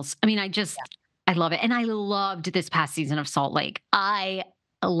 Beverly Hills. I mean, I love it. And I loved this past season of Salt Lake. I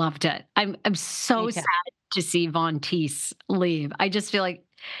loved it. I'm so sad to see Von Teese leave. I just feel like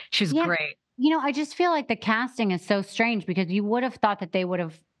she's great. I just feel like the casting is so strange because you would have thought that they would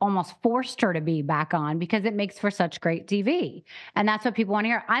have almost forced her to be back on because it makes for such great TV. And that's what people want to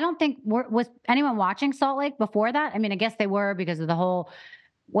hear. I don't think, was anyone watching Salt Lake before that? I mean, I guess they were because of the whole,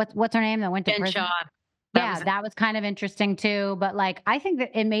 what's her name that went to prison? That was kind of interesting too. But like, I think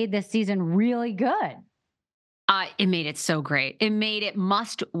that it made this season really good. It made it so great. It made it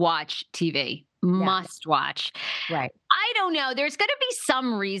must-watch TV. Must watch. Right. I don't know. There's going to be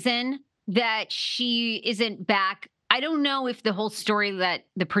some reason that she isn't back. I don't know if the whole story that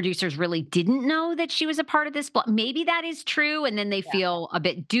the producers really didn't know that she was a part of this. Maybe that is true. And then they feel a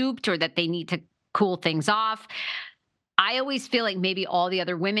bit duped or that they need to cool things off. I always feel like maybe all the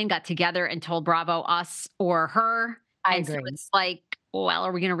other women got together and told Bravo, us or her. I agree. So it's like, well,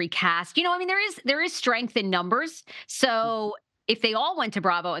 are we going to recast? I mean, there is strength in numbers. So if they all went to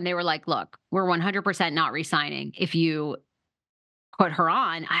Bravo and they were like, look, we're 100% not resigning if you put her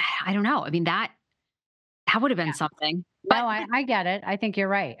on, I don't know. I mean, that would have been something. But no, I get it. I think you're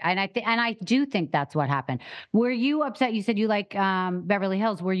right. And I do think that's what happened. Were you upset? You said you like Beverly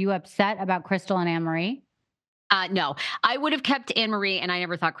Hills. Were you upset about Crystal and Anne-Marie? No, I would have kept Anne-Marie, and I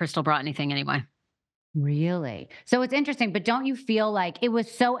never thought Crystal brought anything anyway. Really? So it's interesting, but don't you feel like it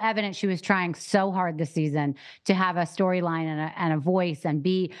was so evident she was trying so hard this season to have a storyline and a voice and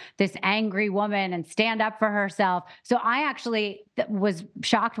be this angry woman and stand up for herself? So I actually was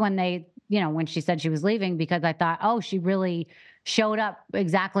shocked when when she said she was leaving because I thought, oh, she really showed up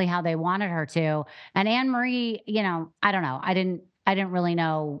exactly how they wanted her to. And Anne-Marie, I don't know. I didn't really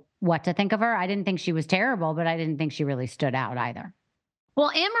know what to think of her. I didn't think she was terrible, but I didn't think she really stood out either. Well,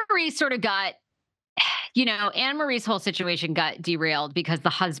 Anne-Marie sort of got, Anne-Marie's whole situation got derailed because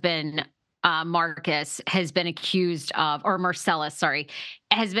the husband, Marcus, has been accused of, or Marcellus, sorry,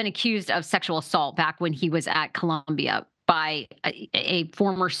 has been accused of sexual assault back when he was at Columbia by a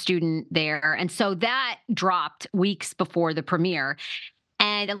former student there. And so that dropped weeks before the premiere.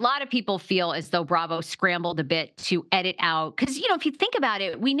 And a lot of people feel as though Bravo scrambled a bit to edit out. Because, if you think about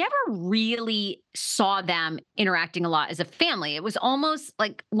it, we never really saw them interacting a lot as a family. It was almost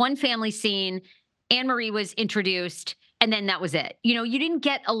like one family scene, Anne-Marie was introduced, and then that was it. You didn't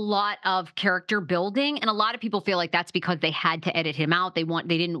get a lot of character building. And a lot of people feel like that's because they had to edit him out. They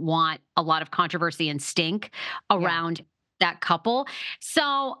didn't want a lot of controversy and stink around that couple.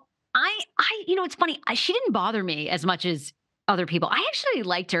 So it's funny. She didn't bother me as much as other people. I actually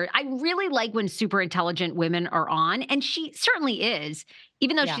liked her. I really like when super intelligent women are on, and she certainly is,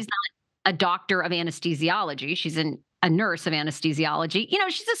 even though she's not a doctor of anesthesiology. She's a nurse of anesthesiology.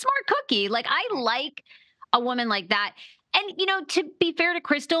 She's a smart cookie. Like, I like a woman like that. And, to be fair to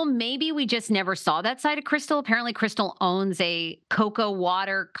Crystal, maybe we just never saw that side of Crystal. Apparently Crystal owns a cocoa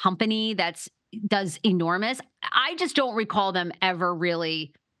water company does enormous. I just don't recall them ever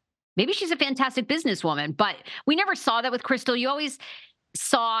really. Maybe she's a fantastic businesswoman, but we never saw that with Crystal. You always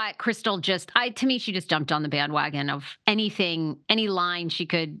saw Crystal to me, she just jumped on the bandwagon of anything, any line she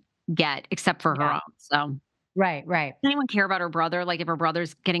could get except for her own. So. Right. Does anyone care about her brother? Like if her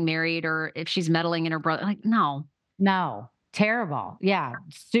brother's getting married or if she's meddling in her brother? Like, no. terrible. Yeah,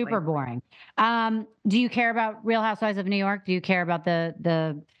 super boring. Do you care about Real Housewives of New York? Do you care about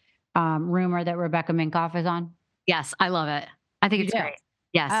the rumor that Rebecca Minkoff is on? Yes, I love it. I think You it's do? great.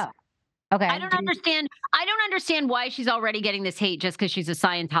 Yes. Oh, okay. I don't understand why she's already getting this hate just because she's a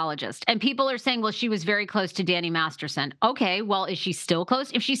Scientologist. And people are saying, well, she was very close to Danny Masterson. Okay, well, is she still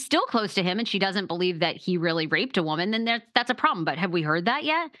close? If she's still close to him and she doesn't believe that he really raped a woman, then that's a problem. But have we heard that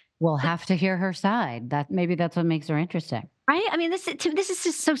yet? We'll have to hear her side. Maybe that's what makes her interesting. Right? I mean, this is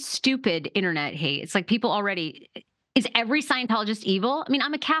just so stupid internet hate. It's like people already. Is every Scientologist evil? I mean,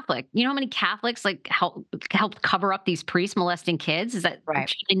 I'm a Catholic. You know how many Catholics like help cover up these priests molesting kids? Is that right?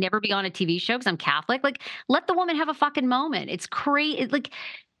 Should they never be on a TV show because I'm Catholic? Like, let the woman have a fucking moment. It's crazy. Like,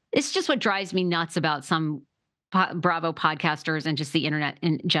 it's just what drives me nuts about some Bravo podcasters and just the internet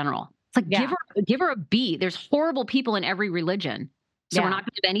in general. It's like, give her a beat. There's horrible people in every religion. So we're not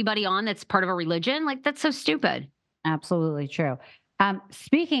going to have anybody on that's part of a religion. Like, that's so stupid. Absolutely true.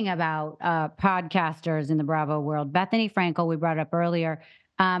 Speaking about podcasters in the Bravo world, Bethenny Frankel, we brought up earlier,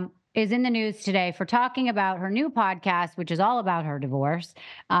 is in the news today for talking about her new podcast, which is all about her divorce,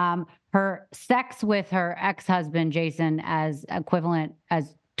 her sex with her ex-husband, Jason, as equivalent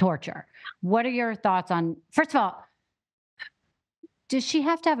as torture. What are your thoughts on, first of all, does she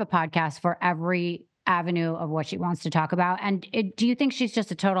have to have a podcast for every avenue of what she wants to talk about? And do you think she's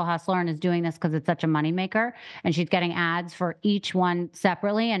just a total hustler and is doing this because it's such a moneymaker and she's getting ads for each one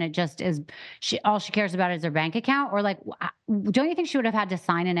separately and it just is, all she cares about is her bank account? Or like, don't you think she would have had to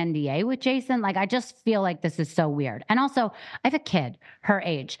sign an NDA with Jason? Like, I just feel like this is so weird. And also, I have a kid her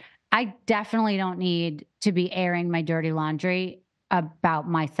age. I definitely don't need to be airing my dirty laundry about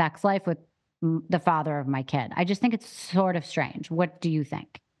my sex life with the father of my kid. I just think it's sort of strange. What do you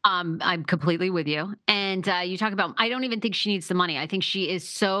think? I'm completely with you. And you talk about, I don't even think she needs the money. I think she is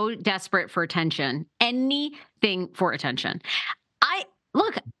so desperate for attention, anything for attention.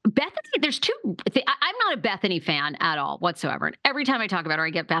 Look, Bethenny, there's two, I'm not a Bethenny fan at all whatsoever. And every time I talk about her, I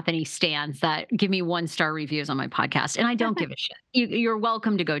get Bethenny stans that give me 1-star reviews on my podcast. And I don't give a shit. You're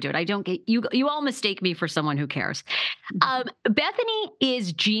welcome to go do it. I don't get, you all mistake me for someone who cares. Bethenny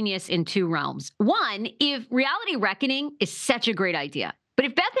is genius in two realms. One, if reality reckoning is such a great idea. But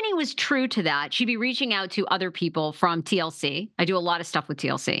if Bethenny was true to that, she'd be reaching out to other people from TLC. I do a lot of stuff with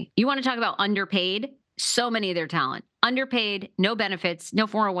TLC. You want to talk about underpaid? So many of their talent. Underpaid, no benefits, no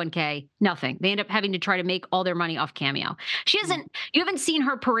 401k, nothing. They end up having to try to make all their money off Cameo. You haven't seen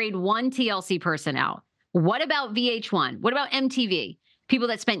her parade one TLC person out. What about VH1? What about MTV? People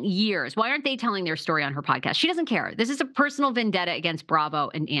that spent years. Why aren't they telling their story on her podcast? She doesn't care. This is a personal vendetta against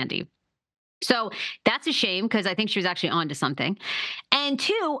Bravo and Andy. So that's a shame because I think she was actually onto something. And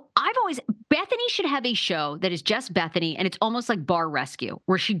two, Bethenny should have a show that is just Bethenny and it's almost like Bar Rescue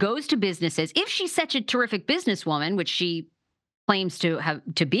where she goes to businesses. If she's such a terrific businesswoman, which she claims to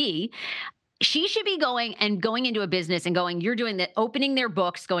be, she should be going into a business and going, you're doing that, opening their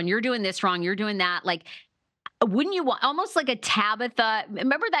books, going, you're doing this wrong, you're doing that. Like, wouldn't you want almost like a Tabitha?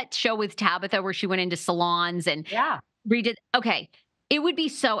 Remember that show with Tabitha where she went into salons and redid? Okay. It would be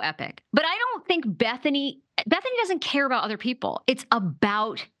so epic. But I don't think Bethenny doesn't care about other people.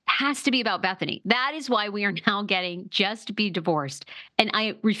 Has to be about Bethenny. That is why we are now getting Just Be Divorced. And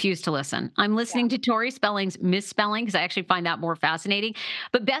I refuse to listen. I'm listening to Tori Spelling's misspelling because I actually find that more fascinating.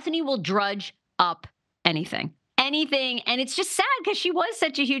 But Bethenny will drudge up anything. And it's just sad because she was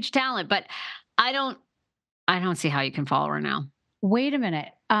such a huge talent. But I don't see how you can follow her now. Wait a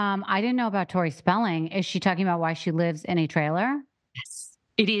minute. I didn't know about Tori Spelling. Is she talking about why she lives in a trailer? Yes,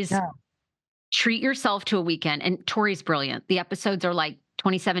 it is. No. Treat yourself to a weekend. And Tori's brilliant. The episodes are like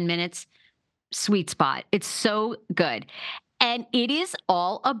 27 minutes, sweet spot. It's so good. And it is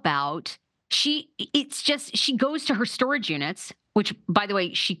all about, she goes to her storage units, which by the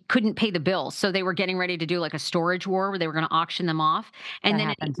way, she couldn't pay the bills. So they were getting ready to do like a storage war where they were going to auction them off. And that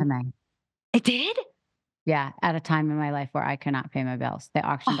happened to me. It did? Yeah. At a time in my life where I could not pay my bills. They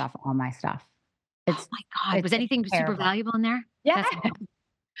auctioned off all my stuff. Oh my God. Was anything super valuable in there? Yeah.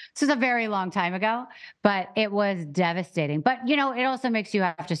 This was a very long time ago, but it was devastating. But, it also makes you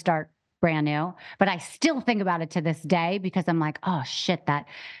have to start brand new. But I still think about it to this day because I'm like, oh, shit, that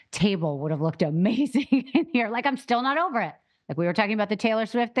table would have looked amazing in here. Like, I'm still not over it. Like we were talking about the Taylor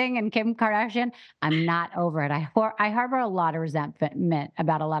Swift thing and Kim Kardashian. I'm not over it. I harbor a lot of resentment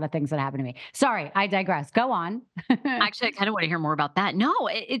about a lot of things that happen to me. Sorry, I digress. Go on. Actually, I kind of want to hear more about that. No,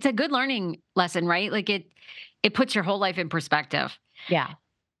 it's a good learning lesson, right? Like it puts your whole life in perspective. Yeah.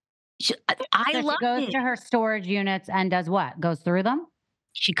 She goes to her storage units and does what? Goes through them?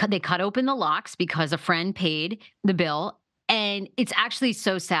 They cut open the locks because a friend paid the bill. And it's actually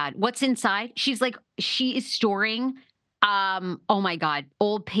so sad. What's inside? She is storing Oh my God,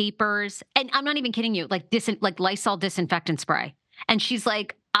 old papers. And I'm not even kidding you, like Lysol disinfectant spray. And she's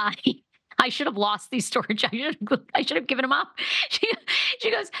like, I should have lost these storage. I should have given them up. She,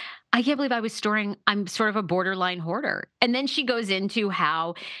 she goes, I can't believe I'm sort of a borderline hoarder. And then she goes into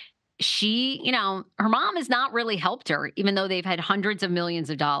how her mom has not really helped her, even though they've had hundreds of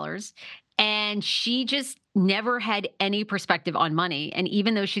millions of dollars. And she just never had any perspective on money. And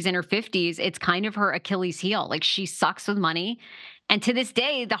even though she's in her 50s, it's kind of her Achilles heel. Like she sucks with money. And to this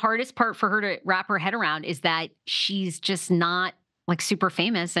day, the hardest part for her to wrap her head around is that she's just not like super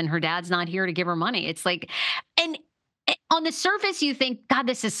famous and her dad's not here to give her money. It's like, and on the surface, you think, God,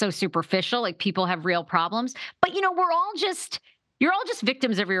 this is so superficial. Like people have real problems. But you're all just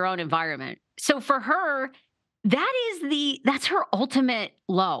victims of your own environment. So for her, that's her ultimate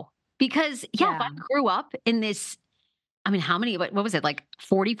low. Because if I grew up in this, I mean, what was it? Like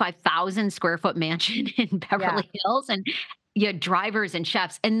 45,000 square foot mansion in Beverly Hills, and you had drivers and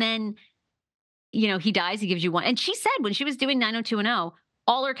chefs. And then, he dies, he gives you one. And she said when she was doing 90210,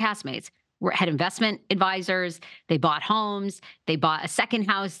 all her castmates had investment advisors. They bought homes. They bought a second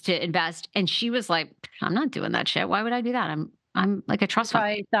house to invest. And she was like, I'm not doing that shit. Why would I do that? I'm like a trust fund.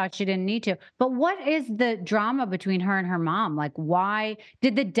 I thought she didn't need to. But what is the drama between her and her mom? Like, why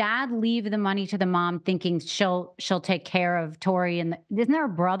did the dad leave the money to the mom thinking she'll take care of Tori? And isn't there a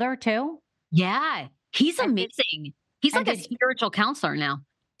brother too? Yeah, he's amazing. He's like a spiritual counselor now.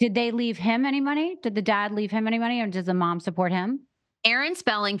 Did they leave him any money? Did the dad leave him any money, or does the mom support him? Aaron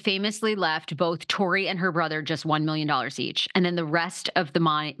Spelling famously left both Tori and her brother just $1 million each. And then the rest of the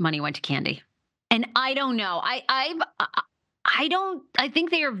money went to Candy. And I don't know. I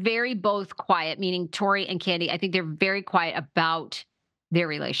think they are very both quiet, meaning Tori and Candy. I think they're very quiet about their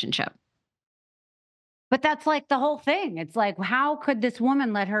relationship. But that's like the whole thing. It's like, how could this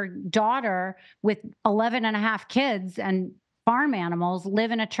woman let her daughter with 11 and a half kids and farm animals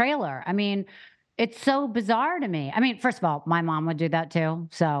live in a trailer? I mean, it's so bizarre to me. I mean, first of all, my mom would do that too.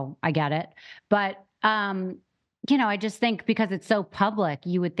 So I get it. But, I just think because it's so public,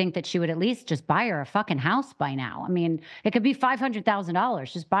 you would think that she would at least just buy her a fucking house by now. I mean, it could be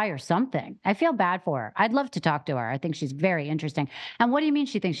 $500,000. Just buy her something. I feel bad for her. I'd love to talk to her. I think she's very interesting. And what do you mean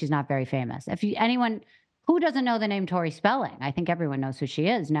she thinks she's not very famous? Anyone who doesn't know the name Tori Spelling, I think everyone knows who she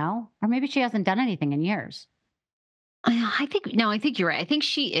is, no? Or maybe she hasn't done anything in years. I think you're right. I think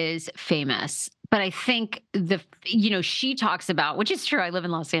she is famous, but I think she talks about, which is true. I live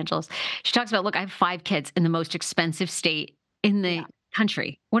in Los Angeles. She talks about, look, I have 5 kids in the most expensive state in the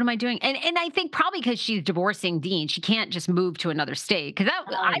country. What am I doing? And I think probably because she's divorcing Dean, she can't just move to another state. Because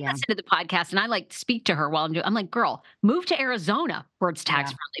I listen to the podcast and I like speak to her while I'm like, girl, move to Arizona where it's tax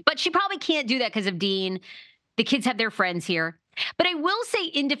friendly. But she probably can't do that because of Dean. The kids have their friends here. But I will say,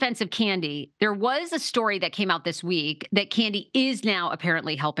 in defense of Candy, there was a story that came out this week that Candy is now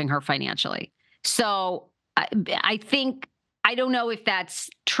apparently helping her financially. So I think, I don't know if that's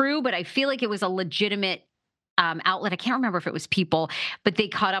true, but I feel like it was a legitimate outlet. I can't remember if it was People, but they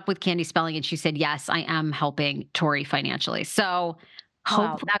caught up with Candy Spelling and she said, yes, I am helping Tori financially. So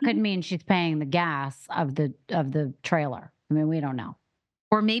that could mean she's paying the gas of the trailer. I mean, we don't know.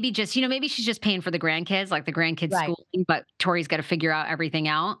 Or maybe just, maybe she's just paying for the grandkids, like the grandkids schooling, but Tori's got to figure out everything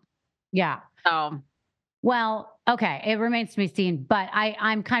out. Yeah. So, well, okay. It remains to be seen, but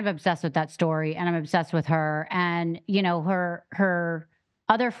I'm kind of obsessed with that story and I'm obsessed with her and, her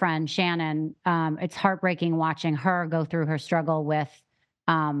other friend, Shannon. It's heartbreaking watching her go through her struggle with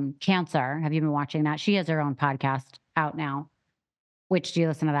cancer. Have you been watching that? She has her own podcast out now. Do you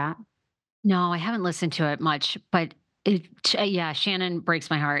listen to that? No, I haven't listened to it much, but Shannon breaks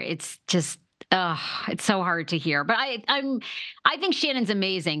my heart. It's just, it's so hard to hear. But I think Shannon's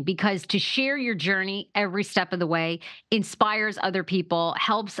amazing because to share your journey every step of the way inspires other people,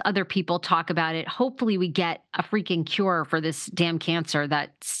 helps other people talk about it. Hopefully we get a freaking cure for this damn cancer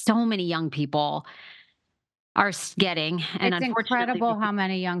that so many young people are getting. And it's incredible how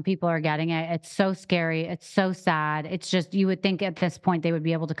many young people are getting it. It's so scary. It's so sad. It's just, you would think at this point they would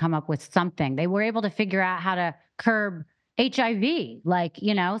be able to come up with something. They were able to figure out how to curb HIV,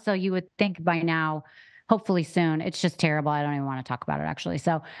 so you would think by now, hopefully soon. It's just terrible. I don't even want to talk about it actually.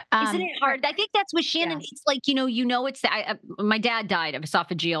 So isn't it hard? I think that's with Shannon. Yeah. It's like, it's my dad died of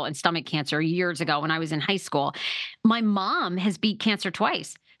esophageal and stomach cancer years ago when I was in high school. My mom has beat cancer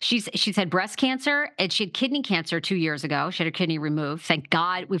twice. She's had breast cancer and she had kidney cancer 2 years ago. She had her kidney removed. Thank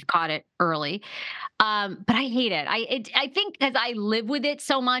God we've caught it early. But I hate it. I think because I live with it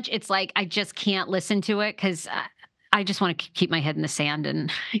so much, it's like I just can't listen to it because I just want to keep my head in the sand. And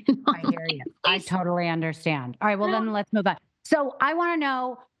I hear you. I totally understand. All right, well then let's move on. So I want to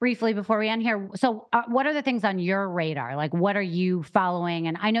know briefly before we end here. So what are the things on your radar? Like, what are you following?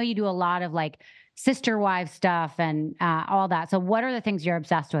 And I know you do a lot of like sister wives stuff and all that. So what are the things you're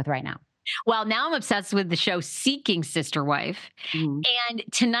obsessed with right now? Well, now I'm obsessed with the show Seeking Sister Wife. Mhm. And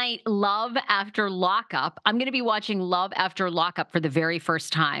tonight, Love After Lockup. I'm going to be watching Love After Lockup for the very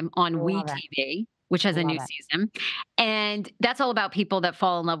first time on Love it. WeTV, which has a new Love it. season. And that's all about people that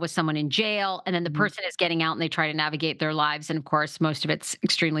fall in love with someone in jail. And then the Mhm. person is getting out and they try to navigate their lives. And of course, most of it's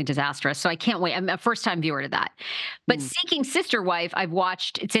extremely disastrous. So I can't wait. I'm a first time viewer to that. But Mhm. Seeking Sister Wife, I've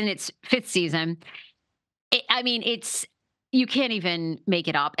watched, it's in its 5th season. It's you can't even make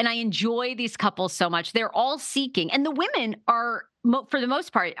it up. And I enjoy these couples so much. They're all seeking, and the women are, for the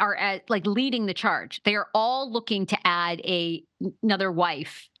most part, are at like leading the charge. They are all looking to add another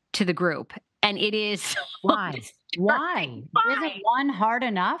wife to the group, and it is Why? Why? Isn't one hard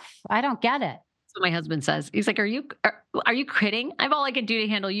enough? I don't get it. That's what my husband says. He's like, are you kidding? I have all I can do to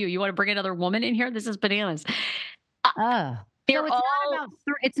handle you. You want to bring another woman in here? This is bananas." Oh. They're So it's all not about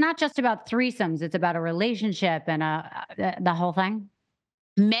it's not just about threesomes. It's about a relationship and the whole thing.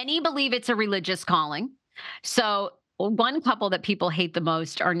 Many believe it's a religious calling. So one couple that people hate the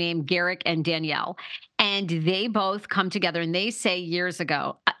most are named Garrick and Danielle. And they both come together and they say years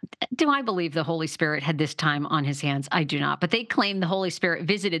ago, do I believe the Holy Spirit had this time on his hands? I do not. But they claim the Holy Spirit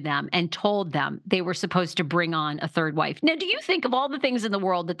visited them and told them they were supposed to bring on a third wife. Now, do you think of all the things in the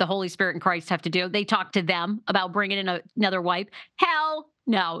world that the Holy Spirit and Christ have to do? They talk to them about bringing in another wife? Hell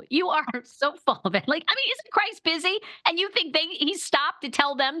no, you are so full of it. Like, I mean, isn't Christ busy? And you think he stopped to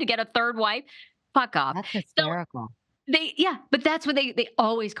tell them to get a third wife? Fuck off. That's So hysterical. but that's what they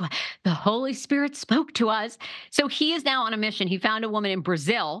always go, the Holy Spirit spoke to us. So he is now on a mission. He found a woman in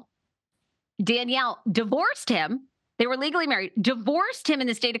Brazil. Danielle divorced him. They were legally married, divorced him in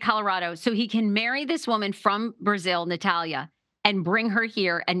the state of Colorado so he can marry this woman from Brazil, Natalia, and bring her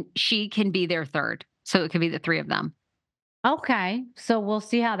here, and she can be their third. So it could be the 3 of them. Okay. So we'll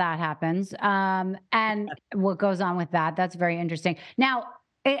see how that happens. And what goes on with that. That's very interesting. Now,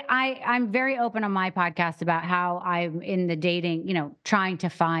 I'm very open on my podcast about how I'm in the dating, trying to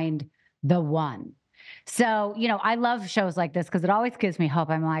find the one. So, I love shows like this because it always gives me hope.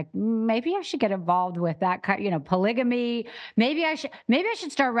 I'm like, maybe I should get involved with that kind, polygamy. Maybe I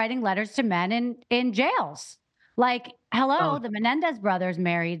should start writing letters to men in jails. Like, hello, Oh, the Menendez brothers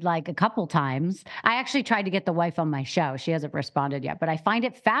married like a couple times. I actually tried to get the wife on my show. She hasn't responded yet, but I find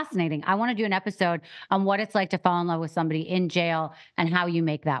it fascinating. I want to do an episode on what it's like to fall in love with somebody in jail and how you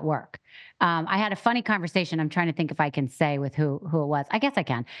make that work. I had a funny conversation. I'm trying to think if I can say with who it was. I guess I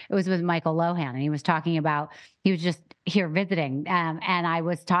can. It was with Michael Lohan, and he was talking about, he was just here visiting. And I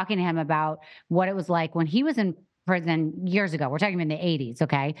was talking to him about what it was like when he was in prison years ago. We're talking in the 80s,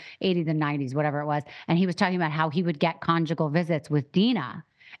 okay? 80s and 90s, whatever it was. And he was talking about how he would get conjugal visits with Dina,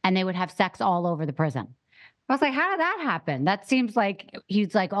 and they would have sex all over the prison. I was like, how did that happen? That seems like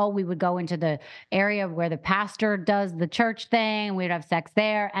he's like, oh, we would go into the area where the pastor does the church thing. We'd have sex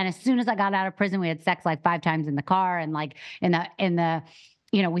there. And as soon as I got out of prison, we had sex like 5 times in the car. And like in the,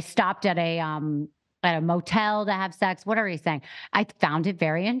 we stopped at a motel to have sex, whatever he's saying. I found it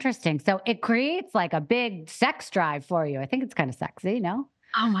very interesting. So it creates like a big sex drive for you. I think it's kind of sexy, no?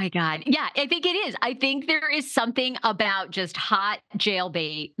 oh my God. Yeah, I think it is. I think there is something about just hot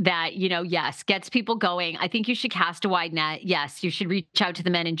jailbait that, yes, gets people going. I think you should cast a wide net. Yes, you should reach out to the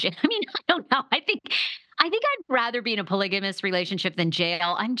men in jail. I mean, I don't know. I think I'd rather be in a polygamous relationship than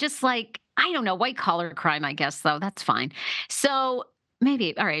jail. I'm just like, I don't know, white collar crime, I guess, though. That's fine. So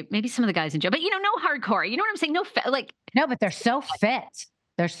maybe, all right, maybe some of the guys in jail, but no hardcore. You know what I'm saying? No, No, but they're so fit.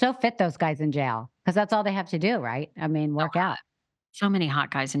 They're so fit, those guys in jail, because that's all they have to do, right? I mean, work out. so many hot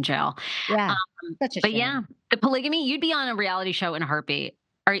guys in jail. Yeah. Such a But shame. yeah, the polygamy, you'd be on a reality show in a heartbeat.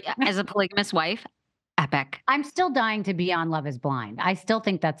 As a polygamous wife, epic. I'm still dying to be on Love is Blind. I still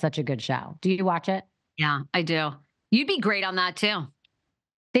think that's such a good show. Do you watch it? Yeah, I do. You'd be great on that too.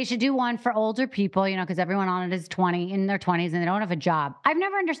 They should do one for older people, because everyone on it is in their 20s and they don't have a job. I've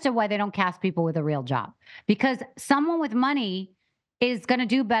never understood why they don't cast people with a real job, because someone with money is going to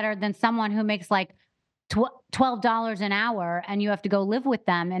do better than someone who makes like $12 an hour and you have to go live with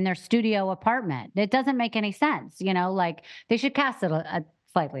them in their studio apartment. It doesn't make any sense, like they should cast it a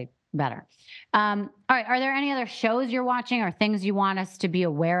slightly better. All right. Are there any other shows you're watching or things you want us to be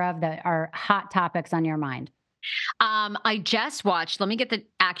aware of that are hot topics on your mind? I just watched, let me get the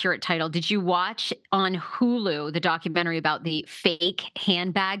accurate title. Did you watch on Hulu the documentary about the fake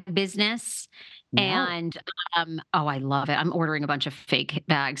handbag business? No. And I love it. I'm ordering a bunch of fake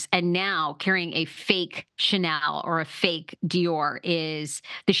bags. And now carrying a fake Chanel or a fake Dior is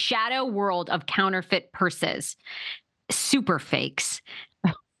the shadow world of counterfeit purses. super fakes.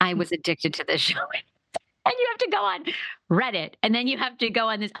 I was addicted to this show. And you have to go on Reddit. And then you have to go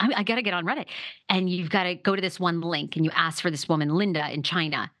on this. I got to get on Reddit. And you've got to go to this one link and you ask for this woman, Linda, in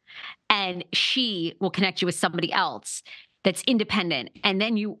China. And she will connect you with somebody else that's independent. And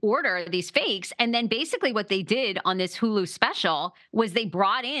then you order these fakes. And then basically what they did on this Hulu special was they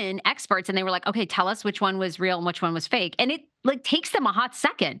brought in experts and they were like, okay, tell us which one was real and which one was fake. And it like takes them a hot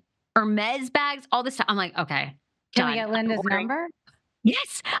second. Hermes bags, all this stuff. I'm like, okay. Can we get Linda's number?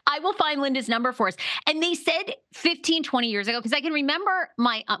 Yes, I will find Linda's number for us. And they said 15, 20 years ago, because I can remember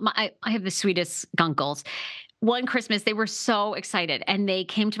I have the sweetest gunkles. One Christmas, they were so excited and they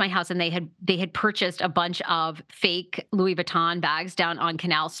came to my house and they had purchased a bunch of fake Louis Vuitton bags down on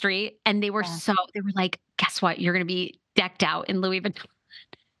Canal Street. And they were they were like, guess what? You're going to be decked out in Louis Vuitton.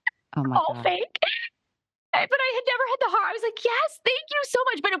 Oh my all God. fake. But I had never had the heart. I was like, yes, thank you so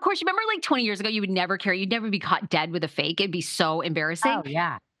much. But of course, you remember like 20 years ago, you would never carry, you'd never be caught dead with a fake. It'd be so embarrassing. Oh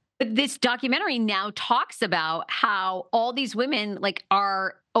yeah. But this documentary now talks about how all these women like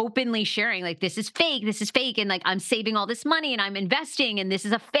are openly sharing like, this is fake. And like, I'm saving all this money and I'm investing and this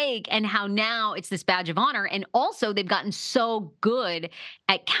is a fake, and how now it's this badge of honor. And also they've gotten so good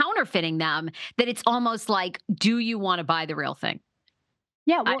at counterfeiting them that it's almost like, do you want to buy the real thing?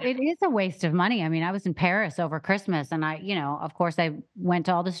 Yeah, well, it is a waste of money. I mean, I was in Paris over Christmas and of course I went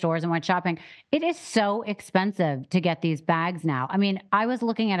to all the stores and went shopping. It is so expensive to get these bags now. I mean, I was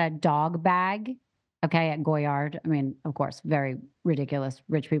looking at a dog bag, okay, at Goyard. I mean, of course, very ridiculous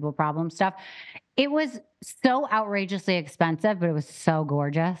rich people problem stuff. It was so outrageously expensive, but it was so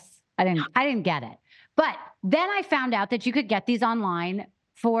gorgeous. I didn't get it. But then I found out that you could get these online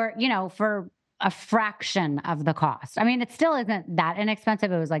for a fraction of the cost. I mean, it still isn't that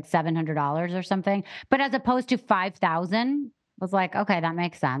inexpensive. It was like $700 or something, but as opposed to $5,000, was like, okay, that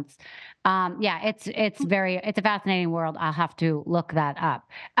makes sense. Yeah, it's a fascinating world. I'll have to look that up.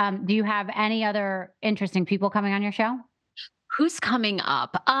 Do you have any other interesting people coming on your show? Who's coming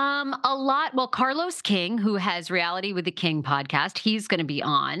up? A lot. Well, Carlos King, who has Reality with the King podcast, he's going to be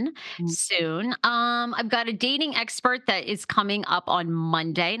on soon. I've got a dating expert that is coming up on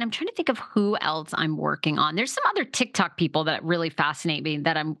Monday, and I'm trying to think of who else I'm working on. There's some other TikTok people that really fascinate me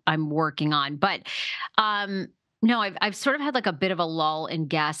that I'm working on, but no, I've sort of had like a bit of a lull in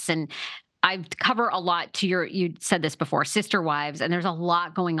guests, and I cover a lot to you said this before, Sister Wives, and there's a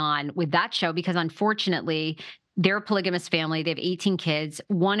lot going on with that show because unfortunately, they're a polygamous family. They have 18 kids.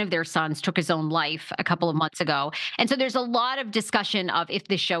 One of their sons took his own life a couple of months ago. And so there's a lot of discussion of if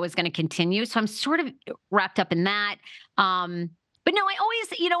this show is going to continue. So I'm sort of wrapped up in that. But no,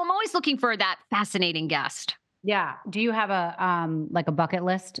 I'm always looking for that fascinating guest. Yeah. Do you have a bucket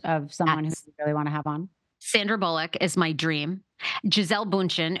list of someone who you really want to have on? Sandra Bullock is my dream. Gisele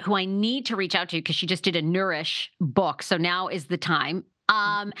Bundchen, who I need to reach out to because she just did a Nourish book. So now is the time.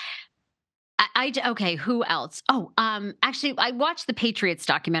 Okay, who else? Oh, actually, I watched the Patriots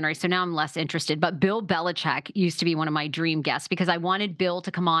documentary, so now I'm less interested. But Bill Belichick used to be one of my dream guests because I wanted Bill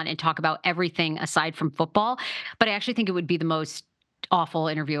to come on and talk about everything aside from football. But I actually think it would be the most awful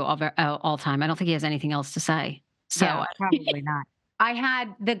interview of all time. I don't think he has anything else to say. So yeah, probably not. I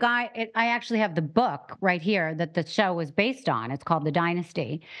had the guy, I actually have the book right here that the show was based on. It's called The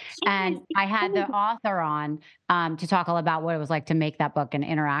Dynasty. And I had the author on to talk all about what it was like to make that book and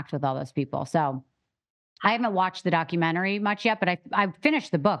interact with all those people. So I haven't watched the documentary much yet, but I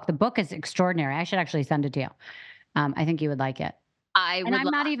finished the book. The book is extraordinary. I should actually send it to you. I think you would like it. I'm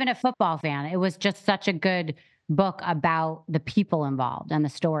not even a football fan. It was just such a good book about the people involved and the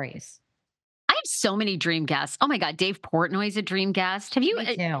stories. I have so many dream guests. Oh my God, Dave Portnoy's a dream guest. Have you?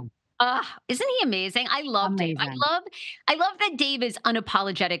 Me too. Isn't he amazing? I love Dave. I love that Dave is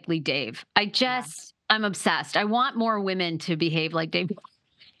unapologetically Dave. I'm obsessed. I want more women to behave like Dave.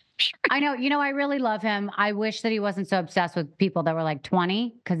 I know. I really love him. I wish that he wasn't so obsessed with people that were like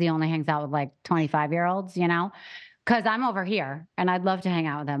 20 because he only hangs out with like 25-year-olds, because I'm over here and I'd love to hang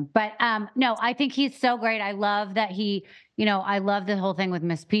out with him. But no, I think he's so great. I love that I love the whole thing with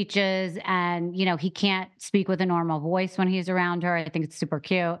Miss Peaches and, he can't speak with a normal voice when he's around her. I think it's super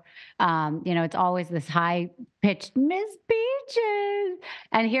cute. It's always this high pitched Miss Peaches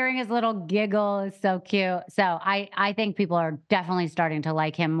and hearing his little giggle is so cute. So I think people are definitely starting to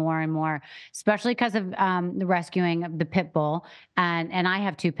like him more and more, especially because of the rescuing of the pit bull. And I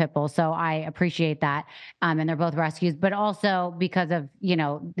have 2 pit bulls, so I appreciate that. And they're both rescues, but also because of,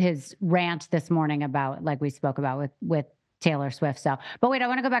 his rant this morning about, like we spoke about with Taylor Swift. So, but wait, I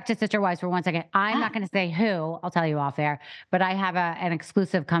want to go back to Sister Wives for 1 second. I'm not going to say who, I'll tell you off air, but I have an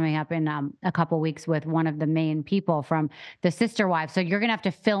exclusive coming up in a couple weeks with one of the main people from the Sister Wives. So you're going to have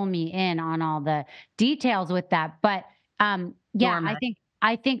to fill me in on all the details with that. But Yeah, Norma.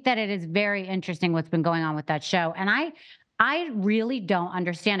 I think that it is very interesting what's been going on with that show. And I really don't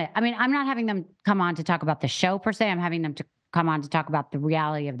understand it. I mean, I'm not having them come on to talk about the show per se. I'm having them to come on to talk about the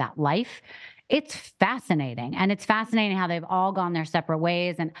reality of that life. It's fascinating. And it's fascinating how they've all gone their separate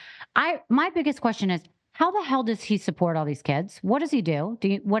ways. And my biggest question is, how the hell does he support all these kids? What does he do?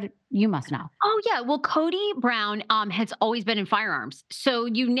 You must know. Oh yeah, well, Cody Brown has always been in firearms, so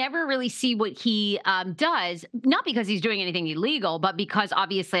you never really see what he does. Not because he's doing anything illegal, but because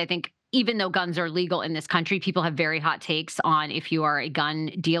obviously, I think even though guns are legal in this country, people have very hot takes on if you are a gun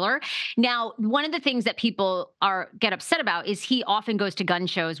dealer. Now, one of the things that people get upset about is he often goes to gun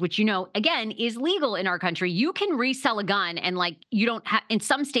shows, which again is legal in our country. You can resell a gun, and you don't have in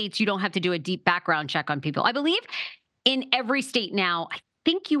some states you don't have to do a deep background check on people. I believe in every state now, I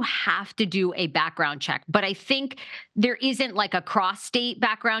think you have to do a background check, but I think there isn't like a cross-state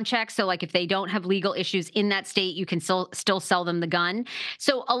background check. So if they don't have legal issues in that state, you can still sell them the gun.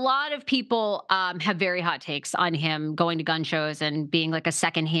 So a lot of people have very hot takes on him going to gun shows and being like a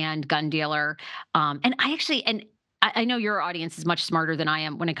secondhand gun dealer. And I know your audience is much smarter than I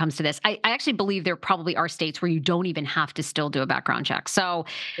am when it comes to this. I actually believe there probably are states where you don't even have to still do a background check. So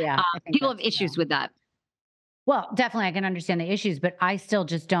yeah, people have issues with that. Well, definitely I can understand the issues, but I still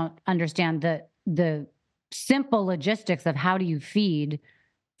just don't understand the simple logistics of how do you feed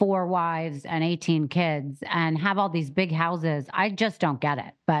 4 wives and 18 kids and have all these big houses. I just don't get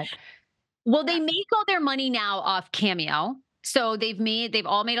it. But well, they make all their money now off Cameo. So they've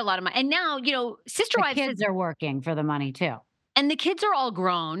all made a lot of money. And now, Sister Wives kids are working for the money too. And the kids are all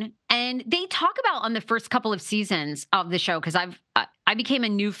grown, and they talk about on the first couple of seasons of the show, because I became a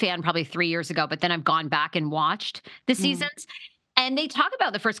new fan probably 3 years ago, but then I've gone back and watched the seasons. And they talk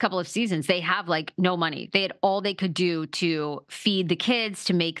about the first couple of seasons. They have no money. They had all they could do to feed the kids,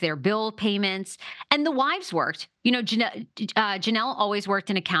 to make their bill payments. And the wives worked. Janelle always worked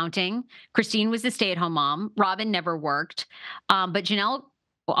in accounting. Christine was the stay-at-home mom. Robin never worked. But Janelle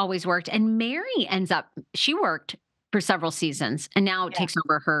always worked. And Mary she worked for several seasons, and now takes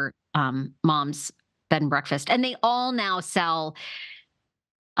over her mom's bed and breakfast. And they all now sell,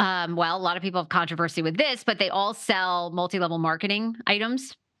 a lot of people have controversy with this, but they all sell multi-level marketing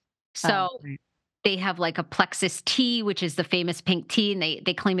items. So they have a Plexus tea, which is the famous pink tea, and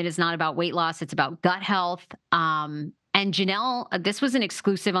they claim it is not about weight loss, it's about gut health. And Janelle, this was an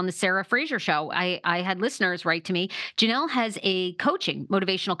exclusive on the Sarah Fraser Show. I had listeners write to me. Janelle has a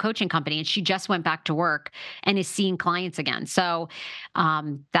motivational coaching company, and she just went back to work and is seeing clients again. So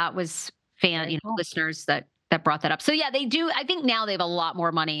that was listeners that brought that up. So yeah, they do. I think now they have a lot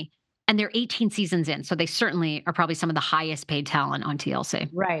more money, and they're 18 seasons in. So they certainly are probably some of the highest paid talent on TLC.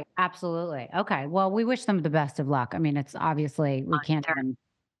 Right. Absolutely. Okay. Well, we wish them the best of luck. I mean, it's obviously we can't even.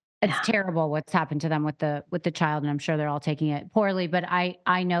 It's terrible what's happened to them with the child, and I'm sure they're all taking it poorly. But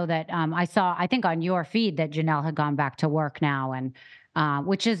I know that I think on your feed that Janelle had gone back to work now, and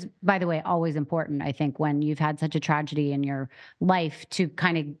which is, by the way, always important. I think when you've had such a tragedy in your life to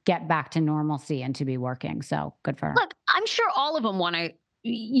kind of get back to normalcy and to be working. So good for her. Look, I'm sure all of them want to.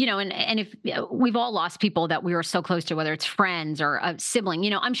 And if we've all lost people that we were so close to, whether it's friends or a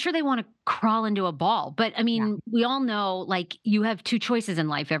sibling, I'm sure they want to crawl into a ball. But I mean, we all know, you have 2 choices in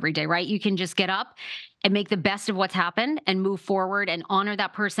life every day, right? You can just get up and make the best of what's happened and move forward and honor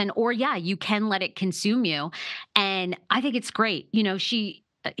that person. Or you can let it consume you. And I think it's great.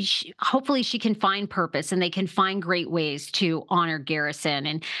 Hopefully she can find purpose, and they can find great ways to honor Garrison.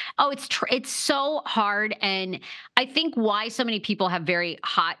 And it's so hard. And I think why so many people have very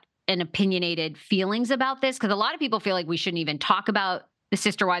hot and opinionated feelings about this, because a lot of people feel like we shouldn't even talk about the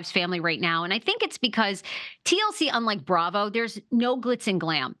Sister Wives family right now. And I think it's because TLC, unlike Bravo, there's no glitz and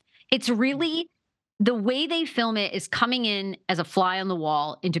glam. It's really the way they film it is coming in as a fly on the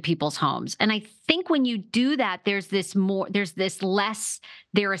wall into people's homes. And I think when you do that, there's this less,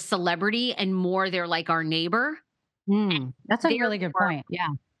 they're a celebrity, and more they're like our neighbor. That's a really good point. Yeah.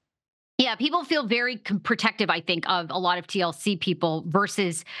 Yeah, people feel very protective, I think, of a lot of TLC people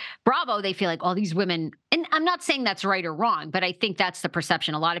versus Bravo. They feel like, oh, these women, and I'm not saying that's right or wrong, but I think that's the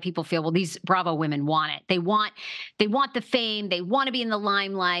perception. A lot of people feel, well, these Bravo women want it. They want the fame. They want to be in the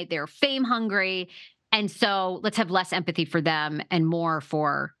limelight. They're fame hungry. And so let's have less empathy for them and more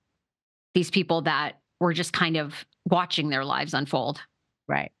for these people that were just kind of watching their lives unfold.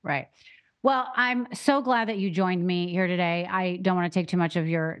 Right. Well, I'm so glad that you joined me here today. I don't want to take too much of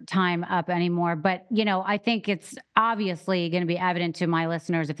your time up anymore, but I think it's obviously going to be evident to my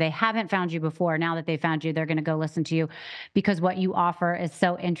listeners if they haven't found you before. Now that they found you, they're going to go listen to you because what you offer is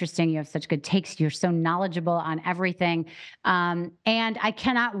so interesting. You have such good takes. You're so knowledgeable on everything, and I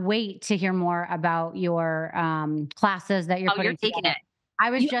cannot wait to hear more about your classes that you're putting you're taking together. it.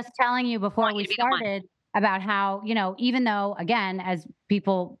 I was just telling you before we started about how, even though, again, as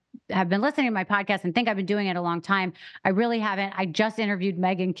people have been listening to my podcast and think I've been doing it a long time, I really haven't. I just interviewed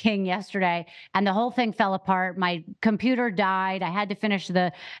Meghan King yesterday and the whole thing fell apart. My computer died. I had to finish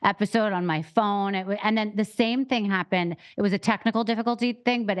the episode on my phone. And then the same thing happened. It was a technical difficulty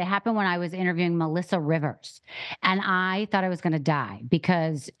thing, but it happened when I was interviewing Melissa Rivers. And I thought I was going to die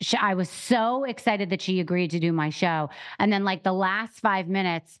because I was so excited that she agreed to do my show. And then like the last 5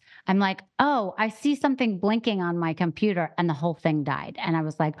 minutes, I'm like, oh, I see something blinking on my computer and the whole thing died. And I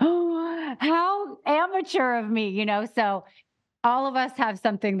was like, oh, how amateur of me, So all of us have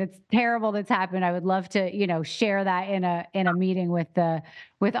something that's terrible that's happened. I would love to, share that in a meeting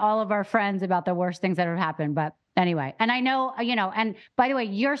with all of our friends about the worst things that have happened. But anyway, and I know, and by the way,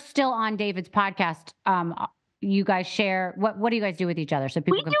 you're still on David's podcast. You guys share, what do you guys do with each other so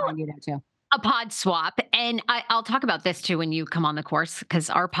people can find you there too? A pod swap. And I'll talk about this too when you come on the course, because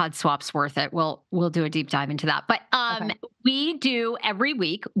our pod swap's worth it. We'll do a deep dive into that. But okay. We do every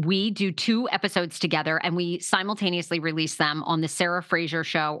week, we do 2 episodes together and we simultaneously release them on the Sarah Fraser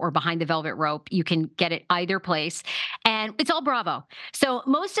Show or Behind the Velvet Rope. You can get it either place. And it's all Bravo. So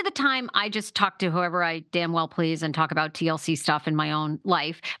most of the time I just talk to whoever I damn well please and talk about TLC stuff in my own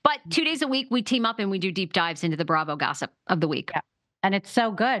life. But 2 days a week we team up and we do deep dives into the Bravo gossip of the week. Yeah. And it's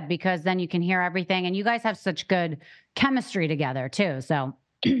so good because then you can hear everything and you guys have such good chemistry together too. So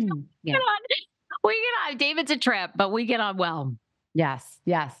yeah. David's a trip, but we get on well. Yes.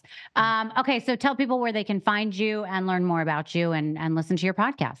 Okay. So tell people where they can find you and learn more about you and listen to your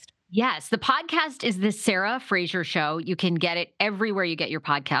podcast. Yes. The podcast is the Sarah Fraser Show. You can get it everywhere you get your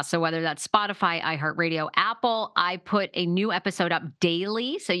podcast. So whether that's Spotify, iHeartRadio, Apple, I put a new episode up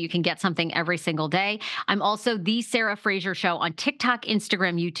daily so you can get something every single day. I'm also the Sarah Fraser Show on TikTok,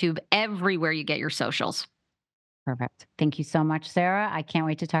 Instagram, YouTube, everywhere you get your socials. Perfect. Thank you so much, Sarah. I can't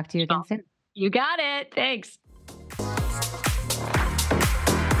wait to talk to you again soon. You got it. Thanks.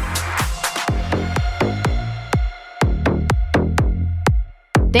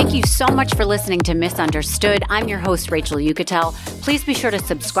 Thank you so much for listening to Misunderstood. I'm your host, Rachel Yucatel. Please be sure to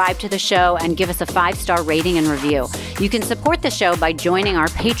subscribe to the show and give us a 5-star rating and review. You can support the show by joining our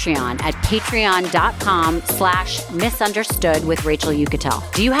Patreon at patreon.com/misunderstood with Rachel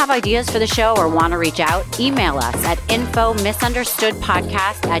Yucatel. Do you have ideas for the show or want to reach out? Email us at info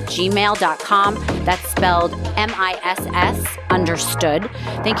misunderstoodpodcast@gmail.com. That's spelled MISS understood.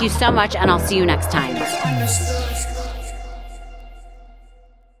 Thank you so much, and I'll see you next time.